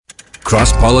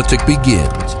Cross-Politic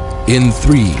begins in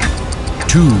 3,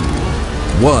 2,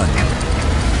 1. I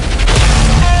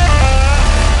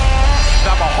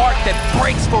have a heart that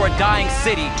breaks for a dying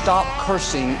city. Stop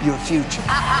cursing your future.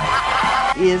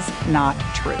 Is not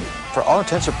true. For all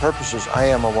intents and purposes, I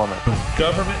am a woman. No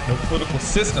government, no political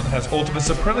system has ultimate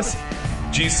supremacy.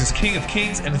 Jesus is King of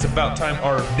Kings, and it's about time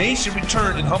our nation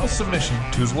returned in humble submission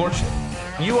to his lordship.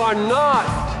 You are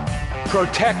not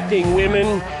protecting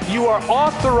women. You are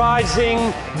authorizing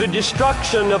the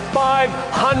destruction of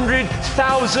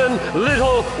 500,000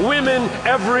 little women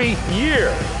every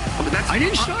year. But I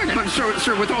didn't start it. But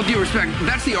sir, with all due respect,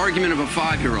 that's the argument of a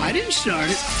 5-year-old. I didn't start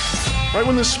it. Right,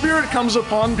 when the Spirit comes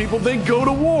upon people, they go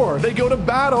to war, they go to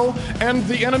battle, and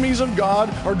the enemies of God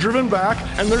are driven back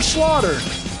and they're slaughtered.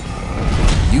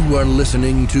 You are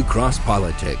listening to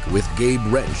Cross-Politic with Gabe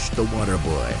Wrench, the Water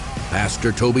Boy,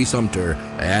 Pastor Toby Sumter,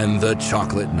 and the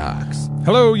Chocolate Knox.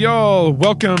 Hello, y'all.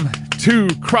 Welcome to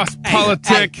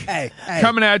Cross-Politic. Hey.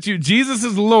 Coming at you. Jesus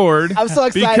is Lord. I'm so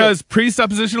excited. Because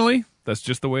presuppositionally, that's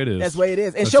just the way it is. That's the way it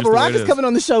is. And Show Baraka is coming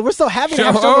on the show. We're so happy to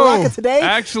have Show Baraka today.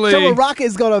 Actually, Show Baraka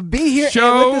is going to be here.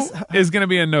 Show is going to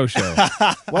be a no-show.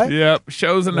 What? Yep.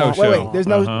 Show's a no-show. Wait. There's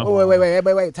no.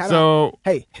 Wait. Time out.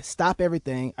 Hey, stop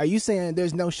everything. Are you saying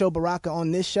there's no Show Baraka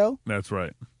on this show? That's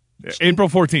right. April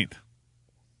 14th.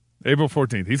 April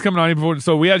 14th. He's coming on April 14th.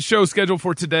 So we had a show scheduled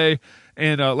for today,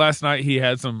 and last night he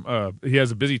had he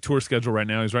has a busy tour schedule right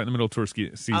now. He's right in the middle of tour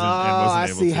season. And I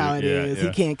wasn't see able to. how it is.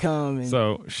 He can't come. And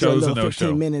so show's a no-show.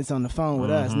 15 minutes on the phone with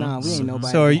us. Nah, we ain't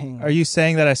nobody. So are you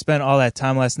saying that I spent all that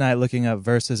time last night looking up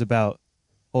verses about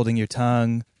holding your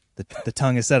tongue? The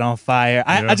tongue is set on fire.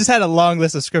 I just had a long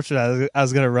list of scriptures I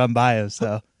was going to run by him,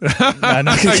 so I'm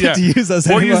not going to get to use those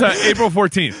anymore. We'll use that April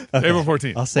 14th. Okay. April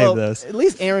 14th. I'll save those. At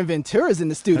least Aaron Ventura's in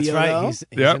the studio. That's right. Though.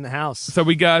 He's in the house. So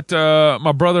we got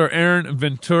my brother Aaron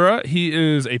Ventura. He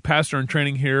is a pastor in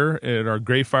training here at our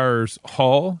Greyfriars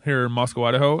Hall here in Moscow,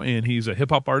 Idaho, and he's a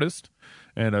hip-hop artist.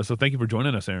 And so thank you for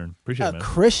joining us, Aaron. Appreciate it, man.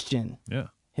 Christian. Yeah.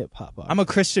 Hip-hop artist. I'm a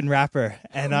Christian rapper,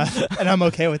 and I'm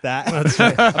okay with that. That's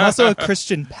right. I'm also a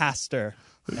Christian pastor.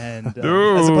 And as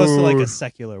opposed to like a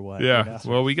secular one. Yeah. You know?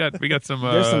 Well, we got some.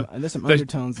 There's some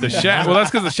undertones. The Shack. Well,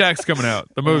 that's because the Shack's coming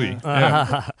out. The movie.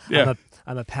 Yeah.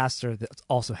 I'm a pastor that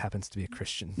also happens to be a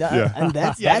Christian. And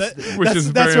that's very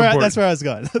important. That's where I was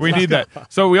going. We need that.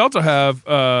 So we also have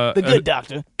the good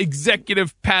doctor,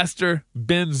 executive pastor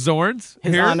Ben Zorns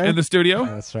here in the studio. Oh,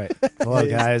 that's right. Hello,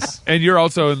 guys. And you're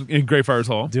also in Greyfriars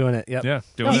Hall. Doing it. Yep. Yeah.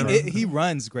 He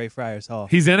runs Greyfriars Hall.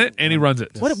 He's in it and he runs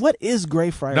it. What is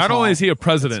Greyfriars Hall? Not only is he a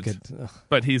president,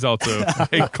 but he's also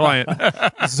a client.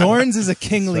 Zorns is a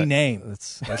kingly name.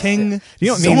 That's King. You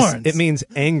know, Zorns. It means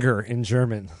anger in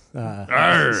German.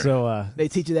 So they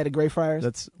teach you that at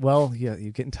Greyfriars.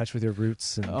 You get in touch with your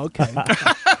roots. And okay.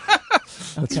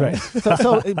 That's right.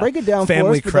 So break it down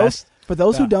Family for us. crest. For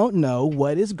those who don't know,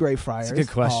 what is Greyfriars? That's a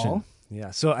good question. Hall?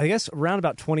 Yeah. So I guess around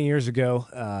about 20 years ago.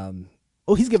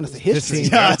 He's giving us a history.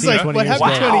 It's like, what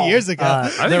happened 20 years ago? I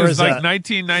think it was like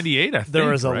 1998, I think. There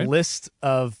was a list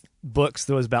of books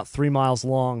that was about 3 miles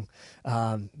long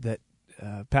that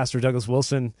Pastor Douglas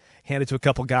Wilson handed to a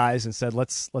couple guys and said,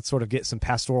 let's sort of get some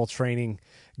pastoral training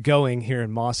going here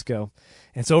in Moscow.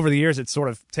 And so over the years, it's sort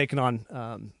of taken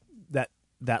on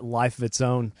that life of its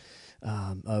own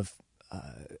of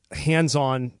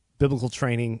hands-on biblical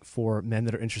training for men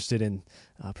that are interested in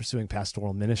pursuing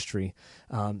pastoral ministry.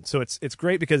 So it's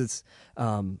great because it's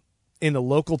in the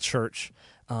local church,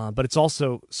 but it's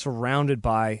also surrounded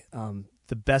by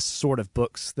the best sort of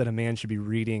books that a man should be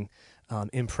reading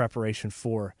in preparation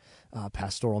for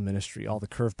pastoral ministry. All the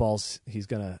curveballs he's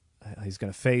gonna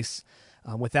face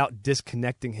without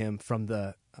disconnecting him from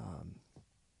the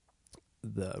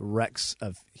wrecks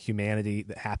of humanity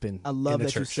that happen in the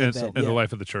church. You said that. And the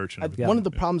life of the church. And one of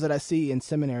the problems that I see in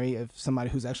seminary of somebody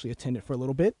who's actually attended for a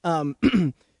little bit,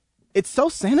 it's so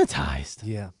sanitized.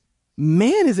 Yeah.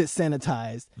 Man, is it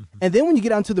sanitized. Mm-hmm. And then when you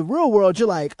get out into the real world, you're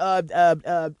like,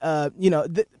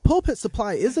 the pulpit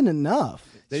supply isn't enough.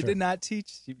 They did not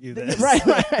teach you this. Right.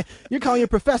 You're calling your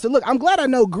professor. Look, I'm glad I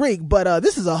know Greek, but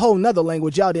this is a whole nother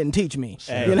language y'all didn't teach me.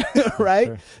 Sure. You know,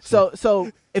 right? Sure.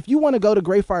 So if you want to go to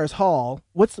Greyfriars Hall,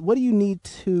 what do you need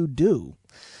to do?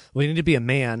 Well, you need to be a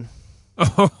man.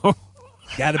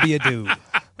 Got to be a dude.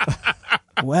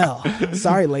 Well,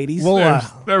 sorry, ladies.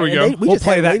 There we go. We'll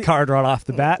play that card right off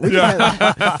the bat.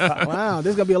 Wow,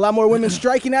 there's going to be a lot more women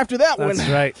striking after that one. That's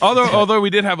right. Although we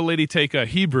did have a lady take a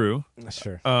Hebrew.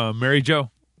 Sure. Mary Jo.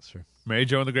 Sure. Mary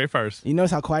Jo and the Greyfriars. You notice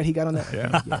how quiet he got on that?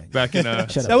 Yeah. Back in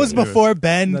that was before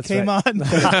Ben came on.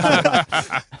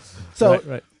 So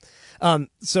right.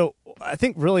 So I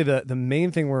think really the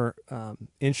main thing we're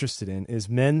interested in is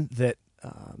men that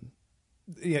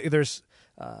there's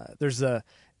a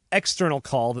external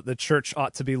call that the church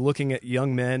ought to be looking at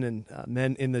young men and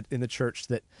men in the church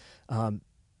that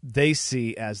they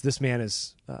see as this man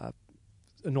is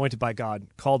anointed by God,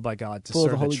 called by God to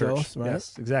serve the church. Ghost, right?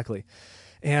 Yes, exactly.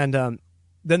 And then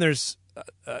there's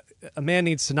a man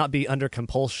needs to not be under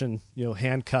compulsion,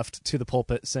 handcuffed to the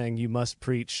pulpit saying you must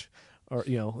preach, or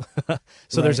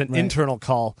so there's an internal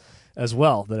call as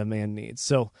well that a man needs.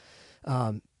 So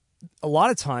a lot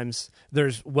of times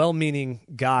there's well-meaning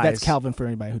guys. That's Calvin for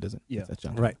anybody who doesn't. Yeah, that's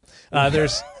John. Right.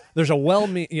 There's there's a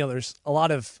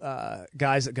lot of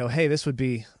guys that go, hey, this would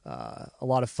be a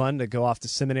lot of fun to go off to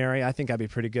seminary. I think I'd be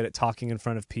pretty good at talking in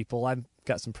front of people. I've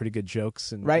got some pretty good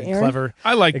jokes and, right, and clever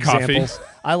I like examples.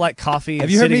 coffee. I like coffee. Have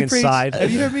and you heard sitting me preach? inside.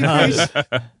 Have you heard me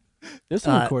preach? There's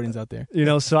some recordings out there.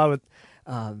 So I would,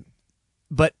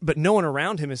 but no one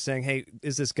around him is saying, hey,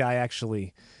 is this guy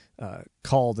actually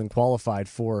called and qualified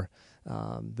for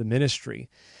the ministry?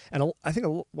 And I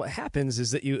think what happens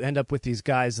is that you end up with these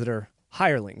guys that are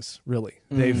hirelings. Really,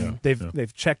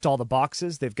 they've checked all the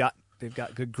boxes. They've got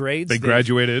good grades. They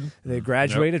graduated. They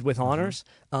graduated with honors.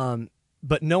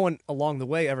 But no one along the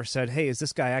way ever said, hey, is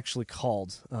this guy actually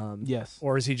called? Yes.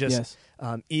 Or is he just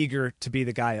eager to be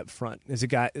the guy up front? Is a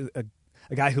guy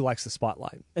who likes the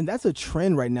spotlight? And that's a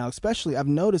trend right now, especially I've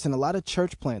noticed in a lot of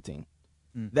church planting.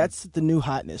 That's the new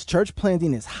hotness. Church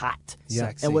planting is hot.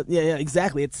 Sexy. And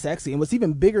exactly. It's sexy. And what's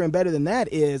even bigger and better than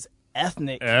that is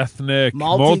ethnic, multicultural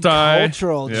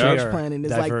multicultural church planting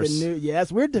is like the new.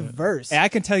 Yes, we're diverse. Hey, I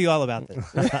can tell you all about this.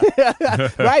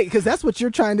 Right, because that's what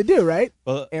you're trying to do, right?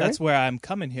 Well, Aaron? that's where I'm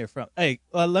coming here from. Hey,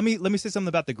 let me say something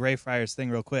about the Greyfriars thing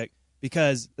real quick,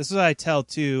 because this is what I tell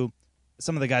to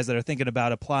some of the guys that are thinking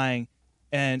about applying.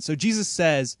 And so Jesus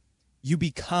says, you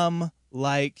become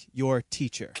like your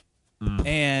teacher.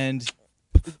 And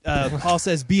Paul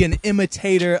says, be an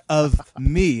imitator of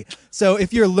me. So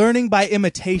if you're learning by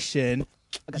imitation,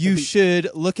 you should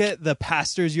look at the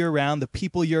pastors you're around, the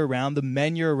people you're around, the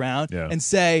men you're around, and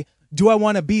say, do I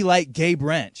want to be like Gabe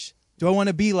Wrench? Do I want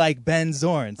to be like Ben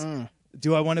Zorns?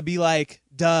 Do I want to be like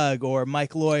Doug or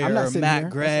Mike Lawyer or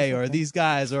Matt Gray or these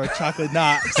guys or Chocolate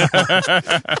Knox?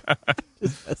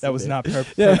 That was not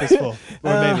purposeful.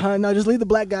 Or maybe. No, just leave the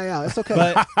black guy out. It's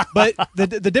okay. But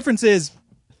the difference is,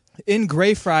 in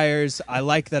Greyfriars, I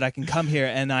like that I can come here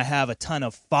and I have a ton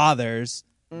of fathers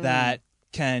that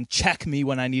can check me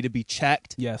when I need to be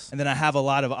checked. Yes. And then I have a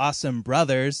lot of awesome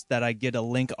brothers that I get to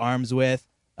link arms with,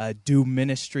 do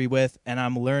ministry with, and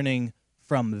I'm learning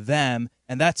from them.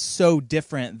 And that's so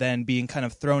different than being kind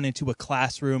of thrown into a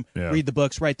classroom, read the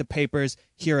books, write the papers,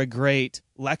 hear a great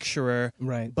lecturer.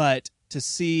 Right. But to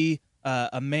see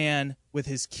a man with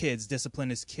his kids, discipline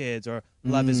his kids, or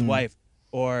love his wife,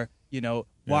 or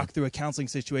walk through a counseling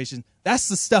situation. That's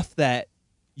the stuff that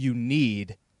you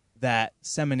need that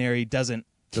seminary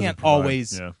can't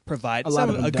always provide.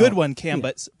 A good one can,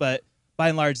 but by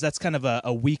and large, that's kind of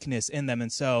a weakness in them.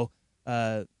 And so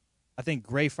I think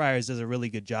Greyfriars does a really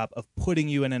good job of putting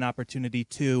you in an opportunity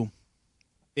to,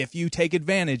 if you take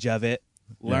advantage of it,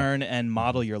 learn and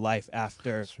model your life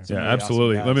after.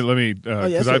 Absolutely. Awesome Let me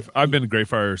because I've been to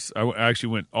Greyfriars. I actually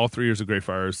went all 3 years of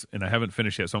Greyfriars, and I haven't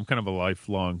finished yet. So I'm kind of a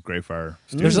lifelong Greyfriar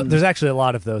student. There's actually a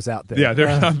lot of those out there.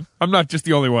 Yeah, I'm not just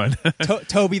the only one.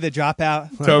 Toby the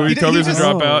dropout. Toby's a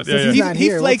dropout. He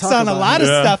flakes on a lot of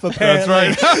stuff.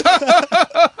 Apparently, that's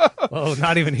right. Oh,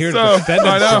 not even here to defend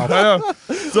himself. I know.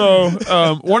 So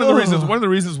one of the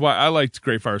reasons why I liked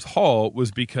Greyfriars Hall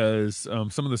was because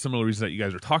some of the similar reasons that you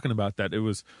guys are talking about, that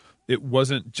it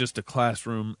wasn't just a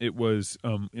classroom. It was,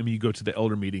 you go to the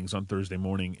elder meetings on Thursday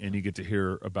morning and you get to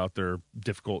hear about their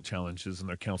difficult challenges and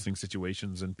their counseling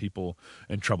situations and people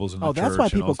and troubles in the church. Oh, that's why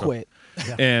people quit.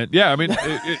 And I mean,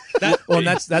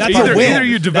 that's either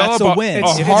you develop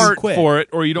a heart for it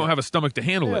or you don't have a stomach to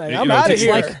handle it. I'm out of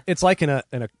here. It's like in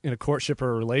a courtship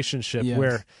or a relationship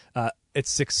where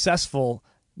it's successful.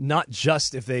 Not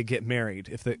just if they get married,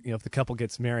 if the couple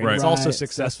gets married, it's also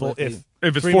successful if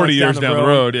it's 40 years down the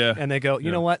road, and they go,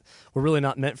 you know what, we're really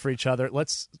not meant for each other.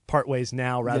 Let's part ways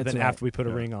now rather than after we put a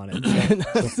ring on it.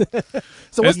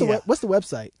 So what's the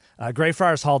website?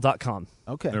 GreyfriarsHall.com.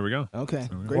 Okay, there we go. Okay,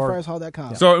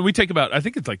 GreyfriarsHall.com. So and we take I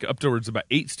think it's like upwards about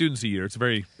 8 students a year. It's a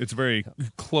very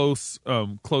close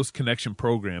connection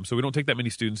program. So we don't take that many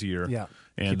students a year. Yeah,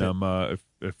 and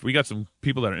if we got some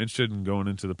people that are interested in going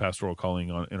into the pastoral calling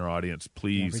in our audience,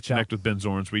 please connect with Ben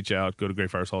Zorns. Reach out. Go to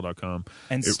GreyfriarsHall.com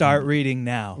and start reading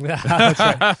now. That's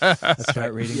right.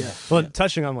 Start reading. Yeah. Well,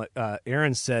 touching on what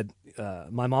Aaron said,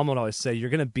 my mom would always say, "You're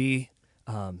going to be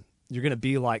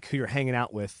like who you're hanging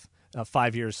out with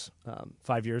 5 years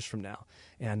from now.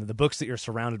 And the books that you're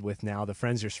surrounded with now, the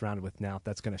friends you're surrounded with now,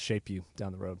 that's going to shape you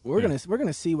down the road. We're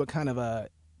gonna see what kind of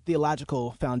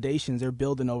theological foundations they're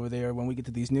building over there when we get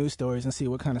to these news stories and see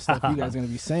what kind of stuff you guys are going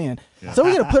to be saying. Yeah. So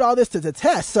we're going to put all this to the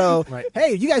test. So,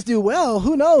 hey, if you guys do well,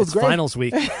 who knows? It's finals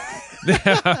week.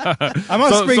 I'm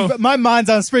on spring. My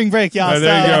mind's on spring break, y'all.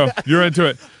 There you go. You're into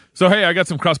it. So, hey, I got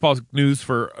some cross-politic news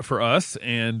for us,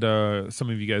 and some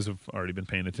of you guys have already been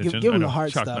paying attention. Give them the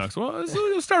hard stuff. Knocks. Well,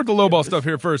 let's start with the low-ball stuff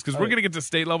here first, because we're going to get to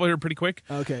state level here pretty quick.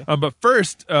 Okay. But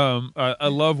first, I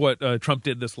love what Trump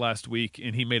did this last week,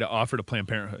 and he made an offer to Planned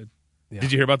Parenthood. Yeah.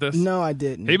 Did you hear about this? No, I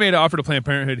didn't. He made an offer to Planned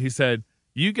Parenthood. He said,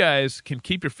 you guys can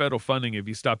keep your federal funding if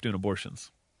you stop doing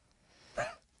abortions.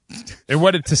 And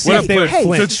what did to see if they would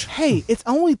flinch? Hey, it's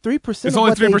only 3%. It's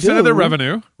only 3% of their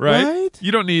revenue, right? Right?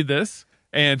 You don't need this.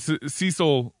 And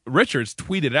Cecil Richards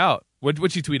tweeted out.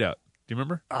 What'd she tweet out? Do you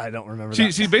remember? I don't remember.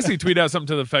 She basically tweeted out something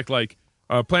to the effect like,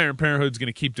 Planned Parenthood's going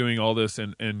to keep doing all this,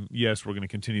 and yes, we're going to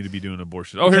continue to be doing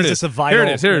abortion. Oh, here it is.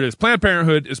 Here it is. Planned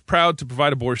Parenthood is proud to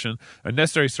provide abortion, a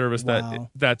necessary service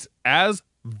that's as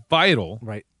vital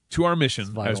to our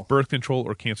mission as birth control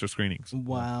or cancer screenings.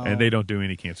 Wow. And they don't do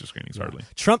any cancer screenings hardly.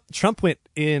 Trump went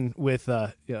in with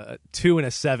 2 and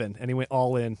a 7, and he went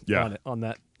all in on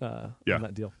that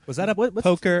deal. Was that a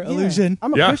poker illusion?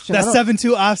 I'm a Christian. That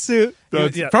 7-2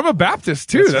 offsuit. From a Baptist,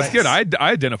 too. That's good. I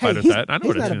identified with that. I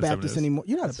know he's what not a Baptist anymore.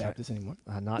 You're not a Baptist anymore.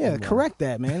 Not anymore. Correct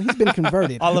that, man. He's been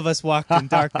converted. All of us walked in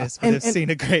darkness, but have seen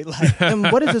a great light.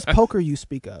 And what is this poker you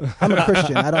speak of? I'm a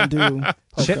Christian. I don't do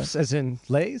poker. Chips as in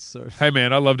Lays? Or? Hey,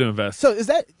 man, I love to invest. So is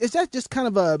that just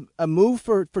kind of a move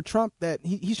for Trump that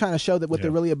he's trying to show that what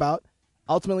they're really about?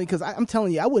 Ultimately, because I'm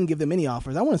telling you, I wouldn't give them any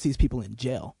offers. I want to see these people in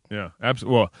jail. Yeah,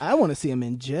 absolutely. Well, I want to see them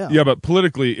in jail. Yeah, but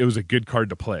politically, it was a good card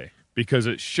to play because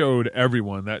it showed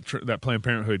everyone that Planned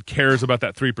Parenthood cares about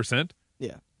that 3%.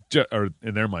 Yeah, or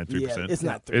in their mind, 3%. Yeah, it's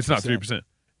not 3%. It's not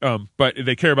 3%. But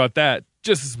they care about that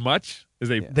just as much as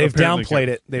they've downplayed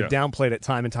it. They've downplayed it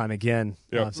time and time again.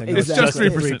 Saying it's just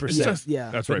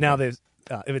 3%. That's right. But now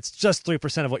if it's just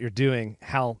 3% of what you're doing,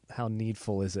 how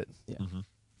needful is it? Yeah. Mm-hmm.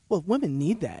 Well, women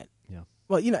need that.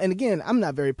 Well, and again, I'm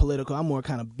not very political. I'm more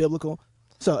kind of biblical.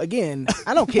 So, again,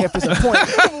 I don't care if it's a point.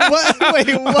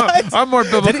 Wait, what? I'm more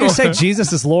biblical. Didn't you say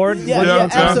Jesus is Lord? Yeah,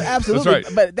 absolutely. That's right.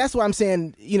 But that's why I'm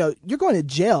saying, you're going to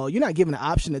jail. You're not given an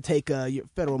option to take your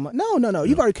federal money. No.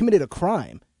 You've already committed a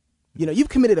crime. You've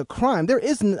committed a crime. There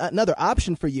isn't another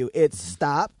option for you. It's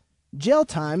stop, jail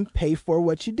time, pay for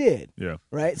what you did. Yeah.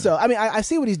 Right? Yeah. So, I mean, I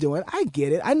see what he's doing. I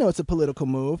get it. I know it's a political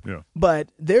move. Yeah. But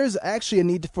there's actually a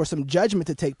need for some judgment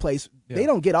to take place. Yeah. They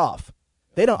don't get off.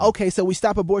 They don't, okay, so we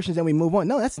stop abortions and we move on.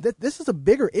 No, this is a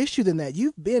bigger issue than that.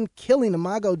 You've been killing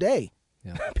Imago Dei.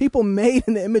 Yeah. People made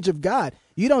in the image of God.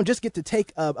 You don't just get to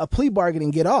take a plea bargain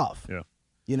and get off. Yeah.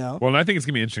 Well, and I think it's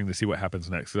going to be interesting to see what happens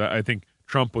next. I think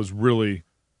Trump was really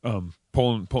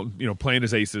playing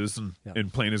his aces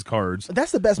and playing his cards.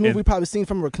 That's the best move we've probably seen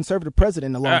from a conservative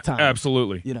president in a long time.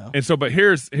 Absolutely. And so, but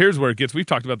here's where it gets. We've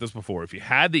talked about this before. If you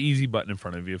had the easy button in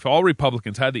front of you, if all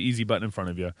Republicans had the easy button in front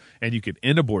of you, and you could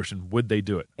end abortion, would they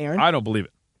do it? Aaron? I don't believe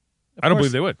it. I don't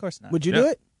believe they would. Of course not. Would you do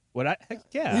it? Would I? Heck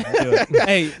yeah, I'd do it.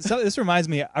 Hey, so this reminds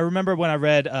me. I remember when I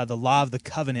read The Law of the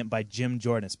Covenant by Jim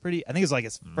Jordan. It's pretty. I think it's like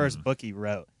his first book he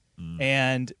wrote,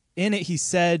 and in it he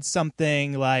said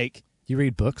something like. You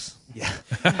read books? Yeah.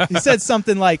 He said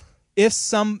something like,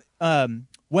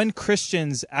 when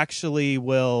Christians actually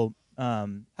will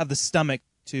have the stomach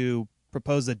to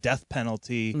propose a death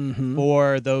penalty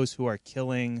for those who are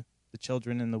killing the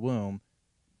children in the womb,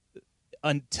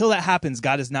 until that happens,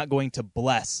 God is not going to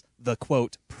bless the,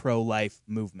 quote, pro-life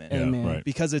movement. Amen. Right.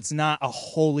 Because it's not a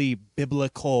wholly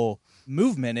biblical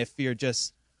movement if you're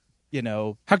just,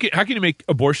 How can you make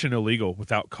abortion illegal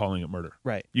without calling it murder?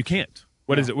 Right. You can't.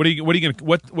 What is it? What are you going to?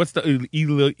 What's the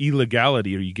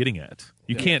illegality? Are you getting at?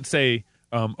 You can't say,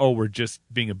 we're just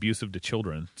being abusive to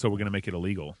children, so we're going to make it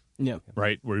illegal. Yeah.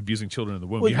 Right. We're abusing children in the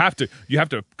womb. You have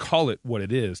to call it what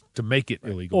it is to make it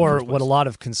illegal. Or what a lot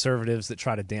of conservatives that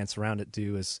try to dance around it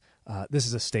do is, this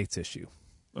is a state's issue.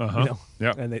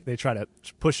 Yeah. And they try to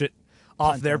push it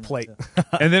off their plate.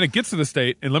 And then it gets to the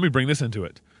state, and let me bring this into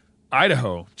it.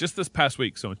 Idaho, just this past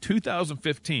week. So in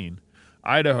 2015,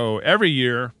 Idaho every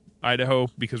year. Idaho,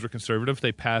 because we're conservative,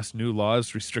 they passed new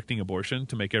laws restricting abortion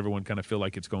to make everyone kind of feel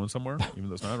like it's going somewhere, even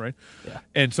though it's not, right? Yeah.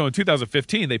 And so in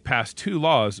 2015, they passed 2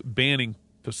 laws banning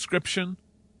prescription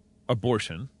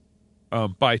abortion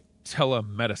by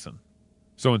telemedicine.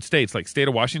 So in states like state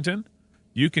of Washington,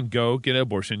 you can go get an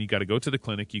abortion. You got to go to the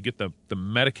clinic. You get the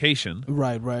medication.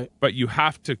 Right. But you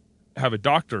have to have a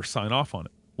doctor sign off on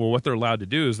it. Well, what they're allowed to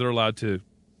do is they're allowed to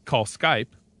call Skype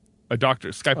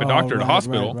Skype a doctor at a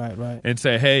hospital right. and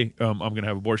say, hey, I'm going to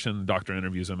have abortion. The doctor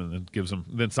interviews them and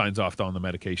then signs off on the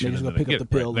medication. They just and go pick up the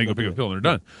pill. They go pick up the pill and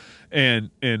they're done.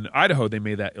 And in Idaho, they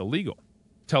made that illegal.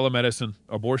 Telemedicine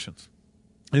abortions.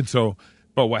 And so,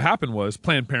 but what happened was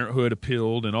Planned Parenthood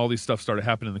appealed and all these stuff started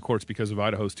happening in the courts because of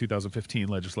Idaho's 2015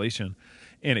 legislation.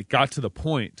 And it got to the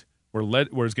point where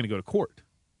it's going to go to court.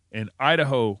 And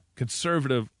Idaho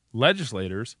conservative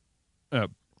legislators,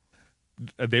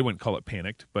 they wouldn't call it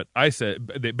panicked, but I said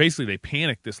they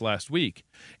panicked this last week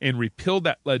and repealed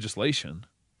that legislation,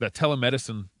 that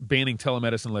banning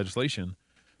telemedicine legislation,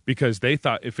 because they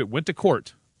thought if it went to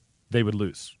court, they would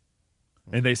lose.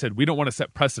 And they said, we don't want to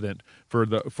set precedent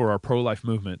for our pro-life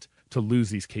movement to lose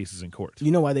these cases in court.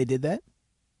 You know why they did that?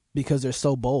 Because they're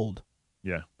so bold.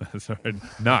 Yeah,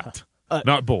 not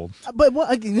bold. But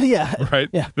yeah, right.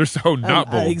 Yeah, they're so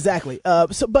not bold. Exactly.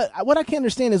 But what I can't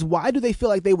understand is why do they feel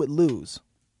like they would lose?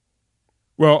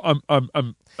 Well,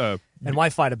 and why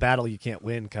fight a battle you can't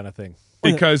win, kind of thing.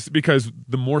 Because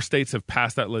the more states have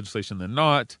passed that legislation than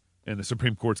not. And the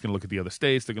Supreme Court's going to look at the other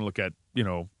states. They're going to look at,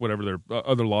 whatever their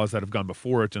other laws that have gone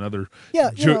before it and other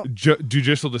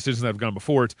judicial decisions that have gone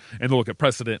before it. And they'll look at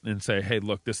precedent and say, hey,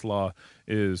 look, this law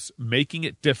is making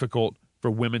it difficult for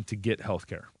women to get health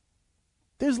care.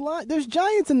 There's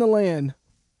giants in the land.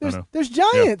 There's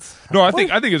giants. Yeah. No, I think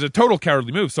it's a total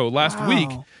cowardly move. So last week,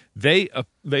 they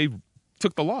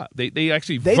took the law. They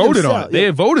actually voted on it. They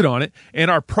voted on it.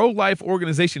 And our pro-life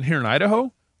organization here in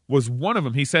Idaho was one of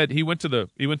them. He said he went to the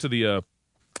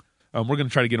we're going to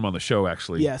try to get him on the show,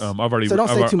 actually. Yes. I've already so don't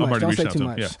say too much. Don't say too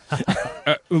much.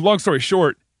 Yeah. Long story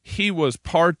short, he was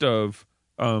part of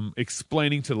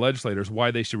explaining to legislators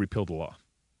why they should repeal the law.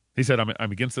 He said, I'm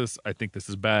against this. I think this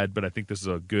is bad, but I think this is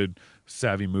a good,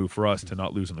 savvy move for us to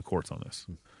not lose in the courts on this.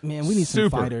 Man, we need some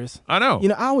fighters. I know.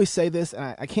 I always say this,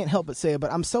 and I can't help but say it,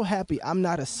 but I'm so happy I'm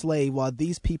not a slave while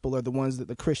these people are the ones that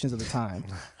the Christians of the time.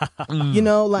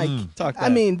 No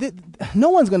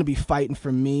one's going to be fighting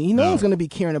for me. No one's going to be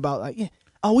caring about,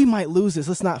 we might lose this.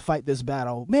 Let's not fight this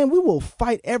battle. Man, we will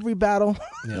fight every battle.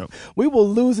 Yep. We will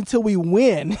lose until we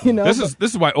win. This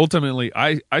is why ultimately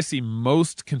I see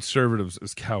most conservatives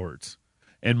as cowards,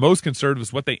 and most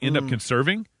conservatives, what they end up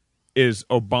conserving is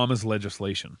Obama's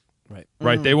legislation.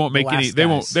 Right. They won't make They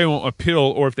won't appeal,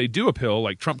 or if they do appeal,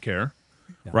 like Trump care.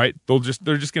 Yeah. Right.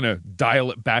 They're just going to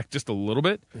dial it back just a little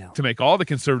bit to make all the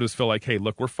conservatives feel like, hey,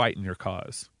 look, we're fighting your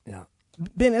cause. Yeah.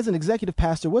 Ben, as an executive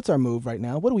pastor, what's our move right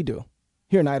now? What do we do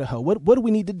here in Idaho? What do we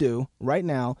need to do right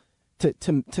now to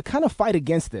kind of fight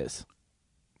against this?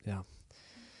 Yeah.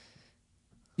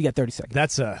 You got 30 seconds.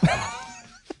 That's a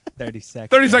 30 seconds.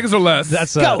 30 seconds or less.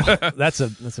 That's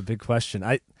a big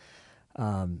question.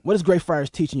 What is Greyfriars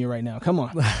teaching you right now? Come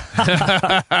on. Well,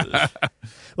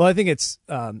 I think it's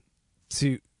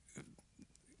to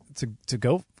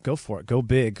go for it. Go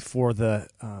big for the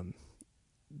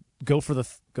go for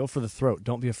the throat.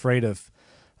 Don't be afraid of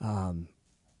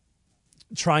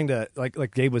trying to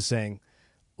like Gabe was saying.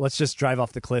 Let's just drive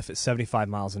off the cliff at 75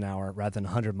 miles an hour rather than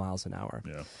 100 miles an hour.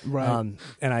 Yeah. Right.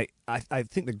 And I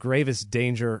think the gravest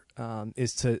danger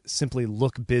is to simply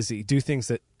look busy, do things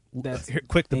that.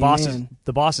 Quick! The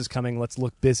boss is coming. Let's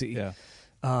look busy. Yeah.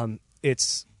 I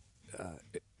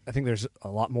think there's a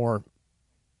lot more.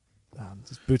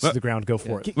 Just boots to the ground. Go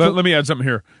for it. Let me add something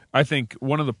here. I think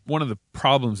one of the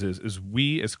problems is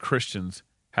we as Christians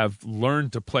have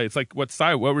learned to play. It's like what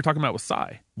we're talking about with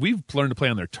Cy. We've learned to play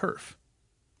on their turf.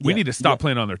 We need to stop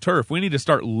playing on their turf. We need to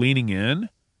start leaning in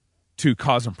to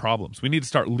causing problems. We need to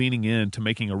start leaning in to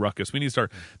making a ruckus. We need to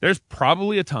start. There's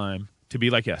probably a time to be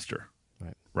like Esther.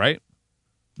 Right?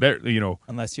 There,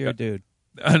 unless you're a dude.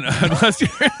 Unless you're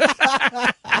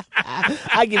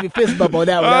I give you fist bump on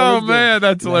that one. Oh man,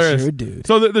 that's hilarious. You're a dude.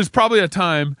 So there's probably a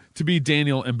time to be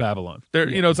Daniel in Babylon. There,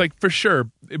 it's like for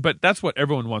sure, but that's what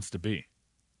everyone wants to be.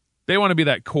 They want to be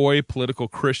that coy political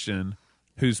Christian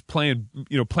who's playing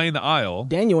the aisle.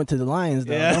 Daniel went to the lions,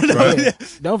 though. Yeah.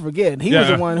 Don't forget. He was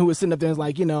the one who was sitting up there and was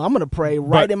like, I'm going to pray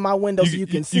right in my window so you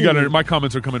can see. You got it. My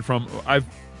comments are coming from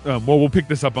we'll pick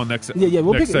this up on next.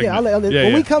 We'll pick it.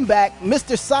 When we come back,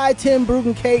 Mr. Cy Tim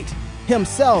Brugenkate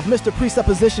himself, Mr.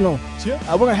 Presuppositional.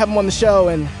 We're gonna have him on the show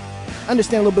and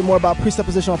understand a little bit more about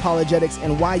presuppositional apologetics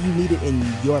and why you need it in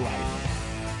your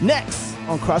life. Next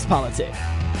on Cross Politics.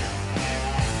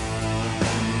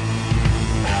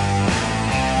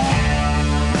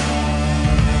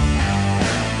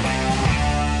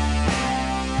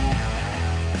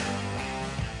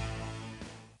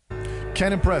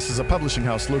 Canon Press is a publishing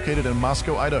house located in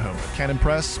Moscow, Idaho. At Canon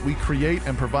Press, we create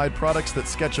and provide products that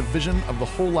sketch a vision of the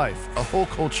whole life, a whole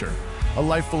culture, a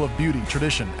life full of beauty,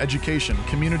 tradition, education,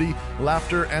 community,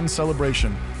 laughter, and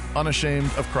celebration,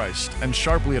 unashamed of Christ, and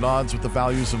sharply at odds with the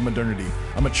values of modernity.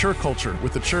 A mature culture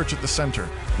with the church at the center,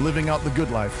 living out the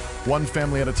good life, one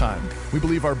family at a time. We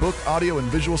believe our book, audio, and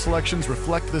visual selections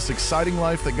reflect this exciting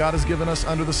life that God has given us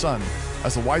under the sun.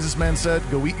 As the wisest man said,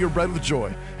 go eat your bread with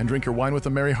joy and drink your wine with a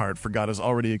merry heart, for God has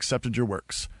already accepted your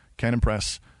works.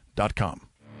 CanonPress.com.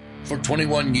 For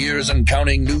 21 years and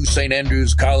counting, New St.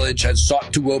 Andrews College has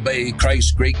sought to obey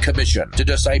Christ's Great Commission to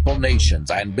disciple nations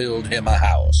and build him a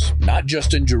house, not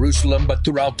just in Jerusalem, but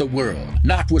throughout the world.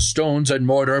 Not with stones and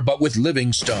mortar, but with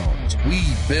living stones. We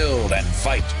build and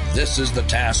fight. This is the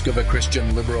task of a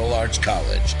Christian liberal arts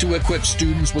college, to equip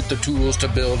students with the tools to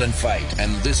build and fight.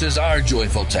 And this is our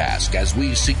joyful task as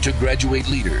we seek to graduate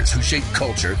leaders who shape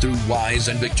culture through wise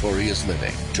and victorious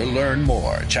living. To learn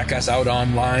more, check us out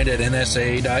online at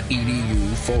nsa.edu/explore.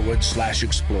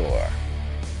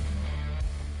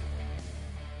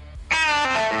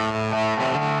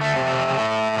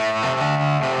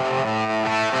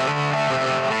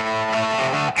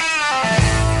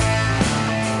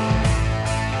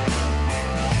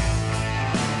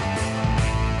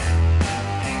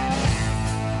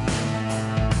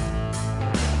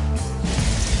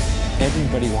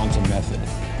 Everybody wants a method,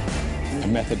 a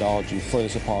methodology for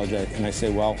this apologetic, and I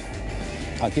say, well,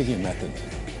 I'll give you a method.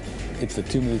 It's the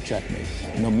two-move checkmate.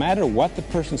 No matter what the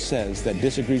person says that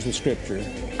disagrees with Scripture,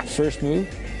 first move,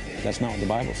 that's not what the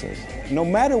Bible says. No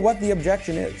matter what the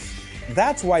objection is,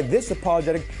 that's why this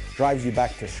apologetic drives you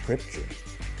back to Scripture.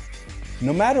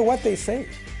 No matter what they say.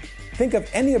 Think of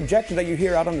any objection that you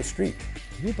hear out on the street.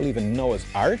 You believe in Noah's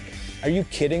Ark? Are you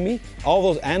kidding me? All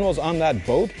those animals on that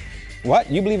boat?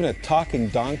 What? You believe in a talking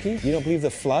donkey? You don't believe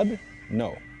the flood?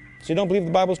 No. So you don't believe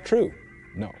the Bible's true?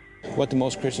 No. What do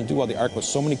most Christians do? Well, the ark was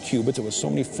so many cubits, it was so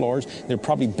many floors, they're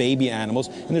probably baby animals,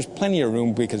 and there's plenty of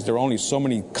room because there were only so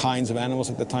many kinds of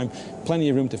animals at the time, plenty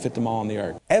of room to fit them all on the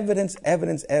ark. Evidence,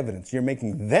 evidence, evidence. You're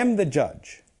making them the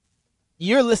judge.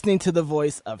 You're listening to the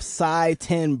voice of Cy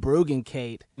 10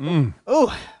 Bruggencate. Ooh.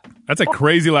 That's a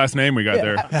crazy last name we got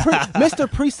there. Mr.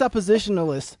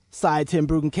 Presuppositionalist Cy 10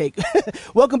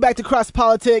 Bruggencate. Welcome back to Cross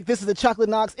Politic. This is the Chocolate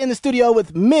Knox in the studio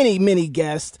with many, many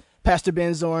guests. Pastor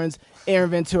Ben Zorns,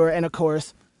 Aaron Ventura, and of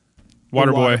course,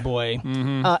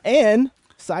 Waterboy. And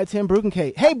Cy 10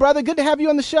 Bruggencate. Hey, brother, good to have you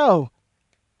on the show.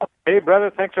 Hey,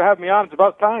 brother, thanks for having me on. It's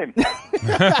about time.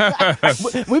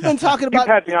 We've been talking about...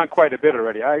 You've had me on quite a bit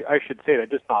already. I should say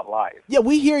that, just not live. Yeah,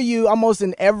 we hear you almost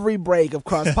in every break of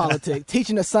Cross Politic,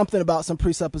 teaching us something about some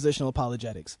presuppositional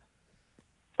apologetics.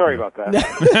 Sorry about that.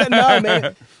 No,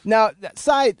 man. Now,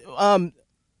 Cy, I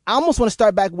almost want to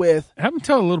start back with... Have him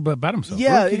tell a little bit about himself.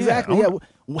 Yeah, exactly. Yeah.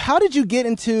 How did you get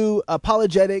into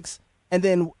apologetics, and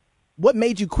then what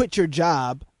made you quit your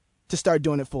job to start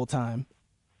doing it full time?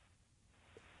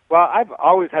 Well, I've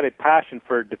always had a passion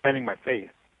for defending my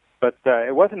faith, but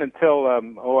it wasn't until,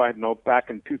 back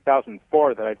in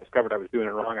 2004 that I discovered I was doing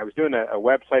it wrong. I was doing a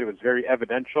website. It was very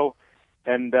evidential,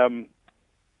 and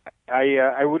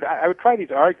I would try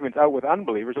these arguments out with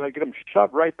unbelievers, and I'd get them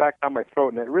shoved right back down my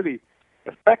throat, and it really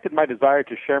affected my desire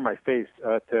to share my faith,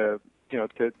 to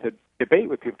debate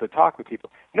with people, to talk with people.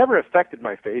 It never affected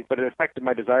my faith, but it affected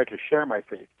my desire to share my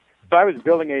faith. So I was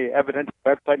building a evidential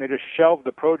website, and I just shelved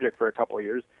the project for a couple of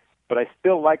years, but I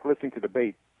still like listening to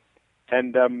debate.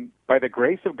 And by the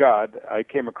grace of God, I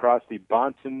came across the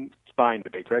Bahnsen-Stein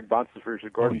debate, Greg Bahnsen versus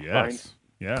Gordon Stein.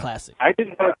 Yeah. Classic. I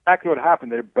didn't know exactly what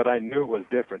happened there, but I knew it was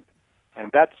different.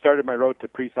 And that started my road to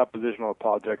presuppositional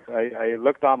apologetics. I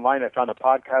looked online. I found a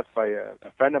podcast by a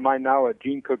friend of mine now,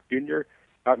 Gene Cook Jr.,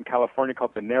 out in California,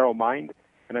 called The Narrow Mind.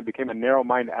 And I became a narrow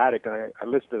mind addict, and I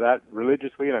listened to that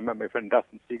religiously, and I met my friend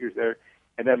Dustin Seegers there.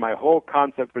 And then my whole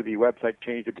concept for the website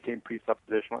changed. It became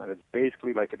presuppositional, and it's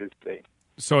basically like it is today.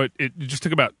 So it just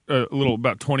took about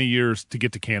 20 years to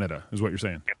get to Canada, is what you're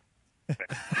saying.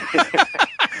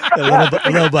 a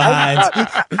little behind.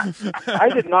 I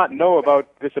did not know about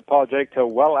this apologetic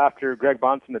till well after Greg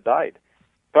Bahnsen had died.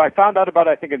 So I found out about it,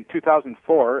 I think, in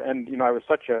 2004, and, I was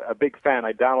such a big fan.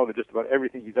 I downloaded just about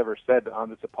everything he's ever said on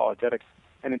this apologetics.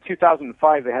 And in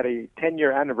 2005, they had a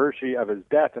 10-year anniversary of his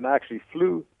death, and I actually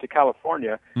flew to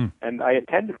California, and I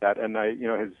attended that. And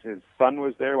his son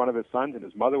was there, one of his sons, and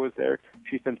his mother was there.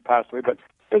 She's since passed away, but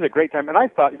it was a great time. And I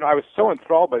thought, I was so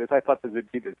enthralled by this. I thought there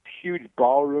would be this huge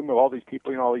ballroom of all these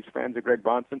people, all these fans of Greg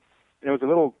Bahnsen. And it was a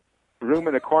little room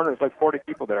in the corner. It was like 40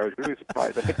 people there. I was really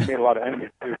surprised. I think he made a lot of enemies,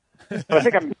 too. But I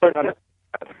think I'm starting to...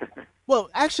 Well,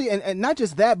 actually, and not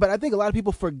just that, but I think a lot of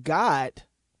people forgot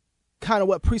kind of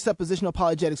what presuppositional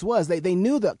apologetics was. They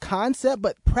knew the concept,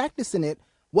 but practicing it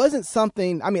wasn't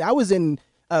something... I mean, I was in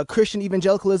Christian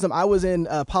evangelicalism. I was in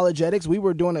apologetics. We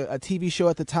were doing a TV show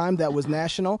at the time that was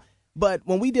national. But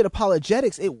when we did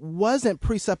apologetics, it wasn't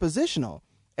presuppositional.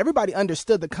 Everybody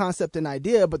understood the concept and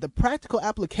idea, but the practical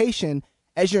application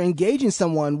as you're engaging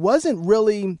someone wasn't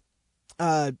really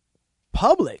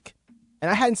public. And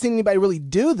I hadn't seen anybody really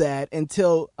do that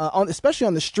until, especially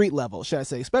on the street level, should I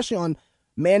say, especially on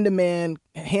man-to-man,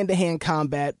 hand-to-hand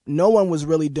combat. No one was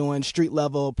really doing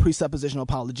street-level presuppositional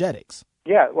apologetics.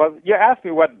 Yeah, well, you asked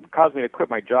me what caused me to quit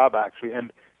my job, actually.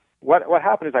 And what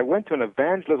happened is I went to an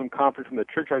evangelism conference from the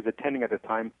church I was attending at the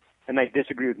time, and I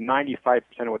disagreed with 95%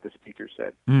 of what the speaker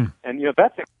said. And,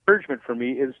 that's encouragement for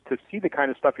me, is to see the kind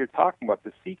of stuff you're talking about,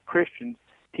 to see Christians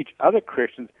teach other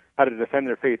Christians how to defend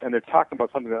their faith, and they're talking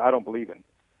about something that I don't believe in.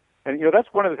 And, that's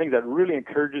one of the things that really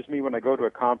encourages me when I go to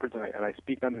a conference and I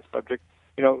speak on this subject.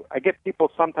 I get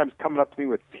people sometimes coming up to me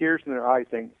with tears in their eyes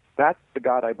saying, that's the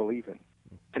God I believe in.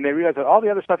 And they realize that all the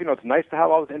other stuff, it's nice to have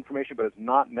all this information, but it's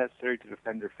not necessary to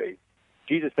defend their faith.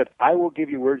 Jesus said, I will give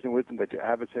you words and wisdom that your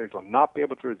adversaries will not be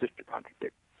able to resist or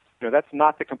contradict. That's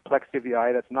not the complexity of the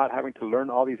eye. That's not having to learn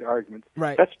all these arguments.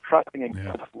 Right. That's trusting in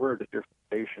God's word as your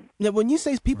foundation. Now, when you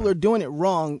say people are doing it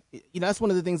wrong, that's one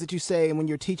of the things that you say when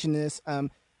you're teaching this.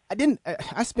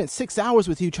 I spent 6 hours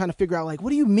with you trying to figure out, what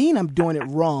do you mean I'm doing it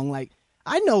wrong?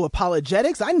 I know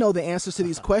apologetics. I know the answers to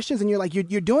these questions. And you're like,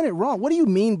 you're doing it wrong. What do you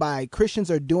mean by Christians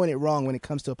are doing it wrong when it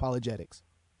comes to apologetics?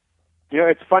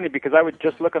 It's funny because I was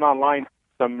just looking online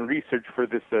some research for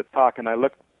this talk, and I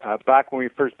looked back when we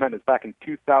first met. It's back in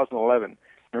 2011.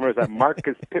 Remember, it was at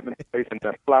Marcus Pittman's place in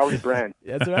the Flowery Branch.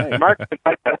 That's right.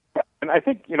 And I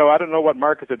think, I don't know what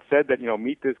Marcus had said that,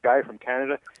 meet this guy from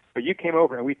Canada, but you came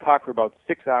over and we talked for about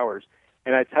 6 hours.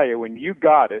 And I tell you, when you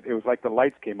got it, it was like the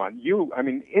lights came on.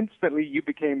 Instantly you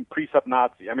became precept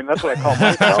Nazi. That's what I call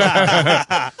myself.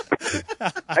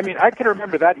 I can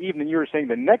remember that evening you were saying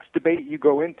the next debate you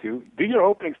go into, do your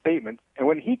opening statement, and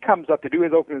when he comes up to do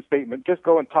his opening statement, just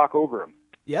go and talk over him.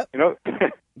 Yep.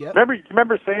 Yep.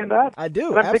 Remember saying that? I do.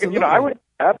 And I'm absolutely. thinking, I would.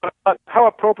 How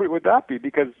appropriate would that be?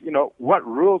 Because what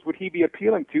rules would he be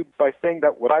appealing to by saying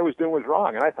that what I was doing was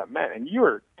wrong? And I thought, man, and you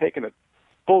were taking it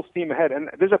full steam ahead. And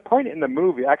there's a point in the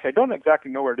movie. Actually, I don't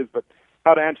exactly know where it is, but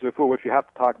How to Answer the Fool, which we have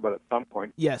to talk about at some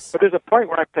point. Yes. But there's a point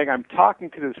where I'm saying I'm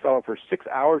talking to this fellow for 6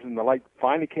 hours, and the light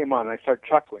finally came on, and I start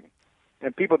chuckling.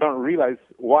 And people don't realize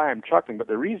why I'm chuckling, but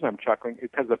the reason I'm chuckling is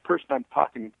because the person I'm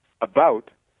talking about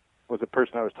was the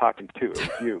person I was talking to. It was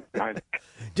you.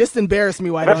 Just embarrass me,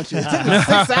 why don't you? It took me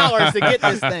 6 hours to get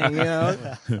this thing,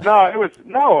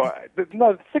 No,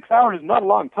 6 hours is not a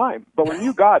long time. But when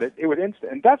you got it, it was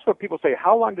instant. And that's what people say.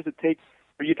 How long does it take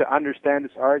for you to understand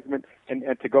this argument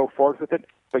and to go forth with it?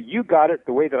 But you got it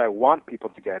the way that I want people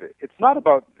to get it. It's not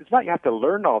you have to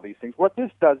learn all these things. What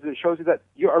this does is it shows you that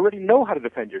you already know how to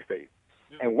defend your faith.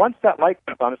 And once that light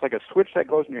comes on, it's like a switch that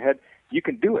goes in your head, you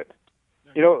can do it.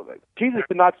 Jesus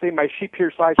did not say, my sheep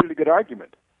hear sighs, really good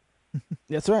argument.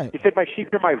 That's right. He said, my sheep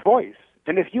hear my voice.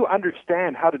 And if you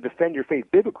understand how to defend your faith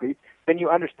biblically, then you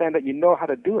understand that you know how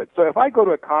to do it. So if I go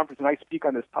to a conference and I speak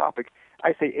on this topic,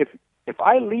 I say, if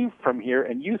I leave from here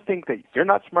and you think that you're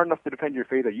not smart enough to defend your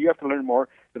faith, that you have to learn more,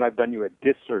 then I've done you a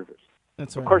disservice.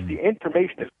 That's right. Of course, the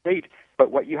information is great,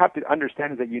 but what you have to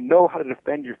understand is that you know how to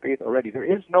defend your faith already. There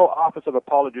is no office of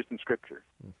apologist in Scripture.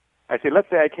 I say, let's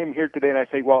say I came here today and I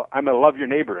say, well, I'm a love your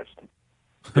neighborist.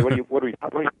 Say, what are you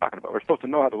talking about? We're supposed to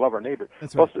know how to love our neighbor.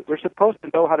 That's right. We're supposed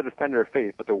to know how to defend our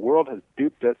faith, but the world has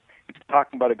duped us into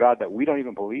talking about a God that we don't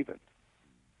even believe in.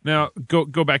 Now,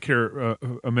 go back here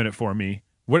a minute for me.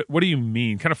 What do you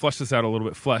mean? Kind of flesh this out a little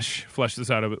bit. Flesh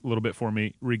this out a little bit for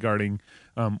me regarding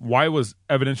why was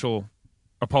evidential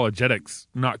apologetics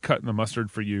not cutting the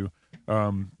mustard for you?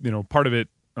 Part of it,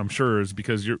 I'm sure, is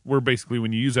because we're basically,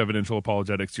 when you use evidential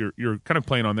apologetics, you're kind of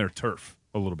playing on their turf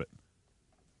a little bit.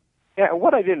 Yeah, and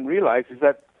what I didn't realize is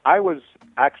that I was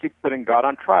actually putting God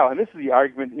on trial. And this is the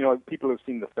argument, people who have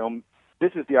seen the film,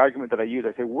 this is the argument that I use.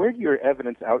 I say, where do your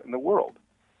evidence out in the world?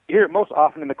 You hear it most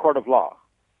often in the court of law.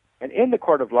 And in the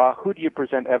court of law, who do you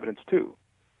present evidence to?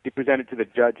 You present it to the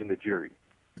judge and the jury.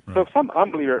 Right. So if some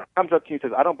unbeliever comes up to you and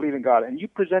says, I don't believe in God, and you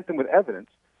present them with evidence,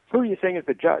 who are you saying is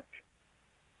the judge?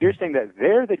 You're saying that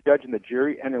they're the judge and the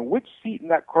jury, and in which seat in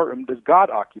that courtroom does God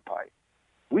occupy?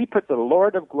 We put the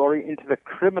Lord of glory into the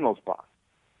criminal's box,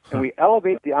 and we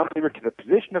elevate the unbeliever to the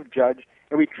position of judge,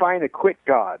 and we try and acquit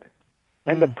God.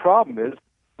 And the problem is,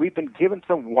 we've been given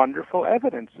some wonderful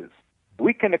evidences.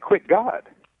 We can acquit God.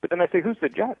 But then I say, who's the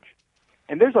judge?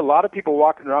 And there's a lot of people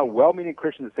walking around, well-meaning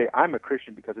Christians, that say, I'm a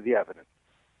Christian because of the evidence.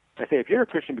 I say, if you're a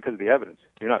Christian because of the evidence,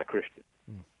 you're not a Christian.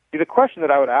 See, the question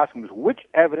that I would ask them is, which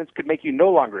evidence could make you no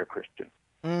longer a Christian?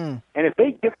 And if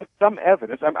they give us some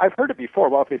evidence, I've heard it before,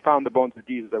 well, if they found the bones of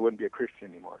Jesus, I wouldn't be a Christian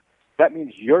anymore. That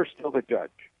means you're still the judge.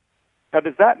 Now,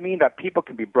 does that mean that people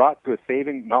can be brought to a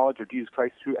saving knowledge of Jesus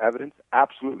Christ through evidence?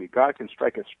 Absolutely. God can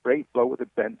strike a straight blow with a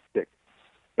bent stick.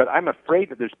 But I'm afraid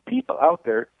that there's people out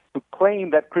there who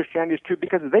claim that Christianity is true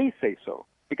because they say so,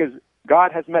 because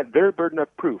God has met their burden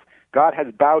of proof. God has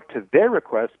bowed to their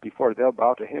request before they'll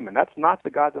bow to him, and that's not the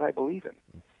God that I believe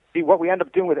in. See, what we end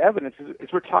up doing with evidence is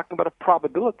we're talking about a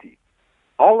probability.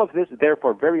 All of this,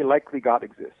 therefore, very likely God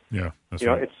exists. Yeah, that's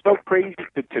right. It's so crazy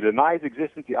to deny his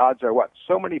existence. The odds are what?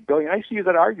 So many billion. I used to use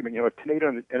that argument, a tornado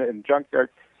in a junkyard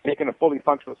making a fully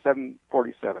functional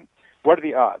 747. What are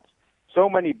the odds? So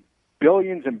many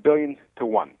billions and billions to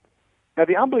one. Now,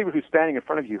 the unbeliever who's standing in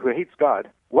front of you who hates God,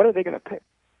 what are they going to pick?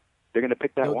 They're going to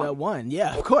pick that one. That one,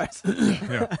 yeah, of course.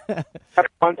 That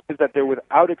one is that they're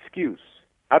without excuse.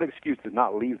 Without excuse does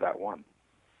not leave that one.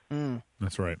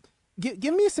 That's right.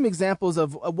 Give me some examples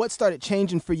of what started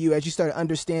changing for you as you started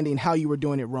understanding how you were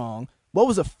doing it wrong. What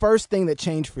was the first thing that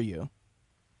changed for you?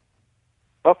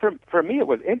 Well, for me, it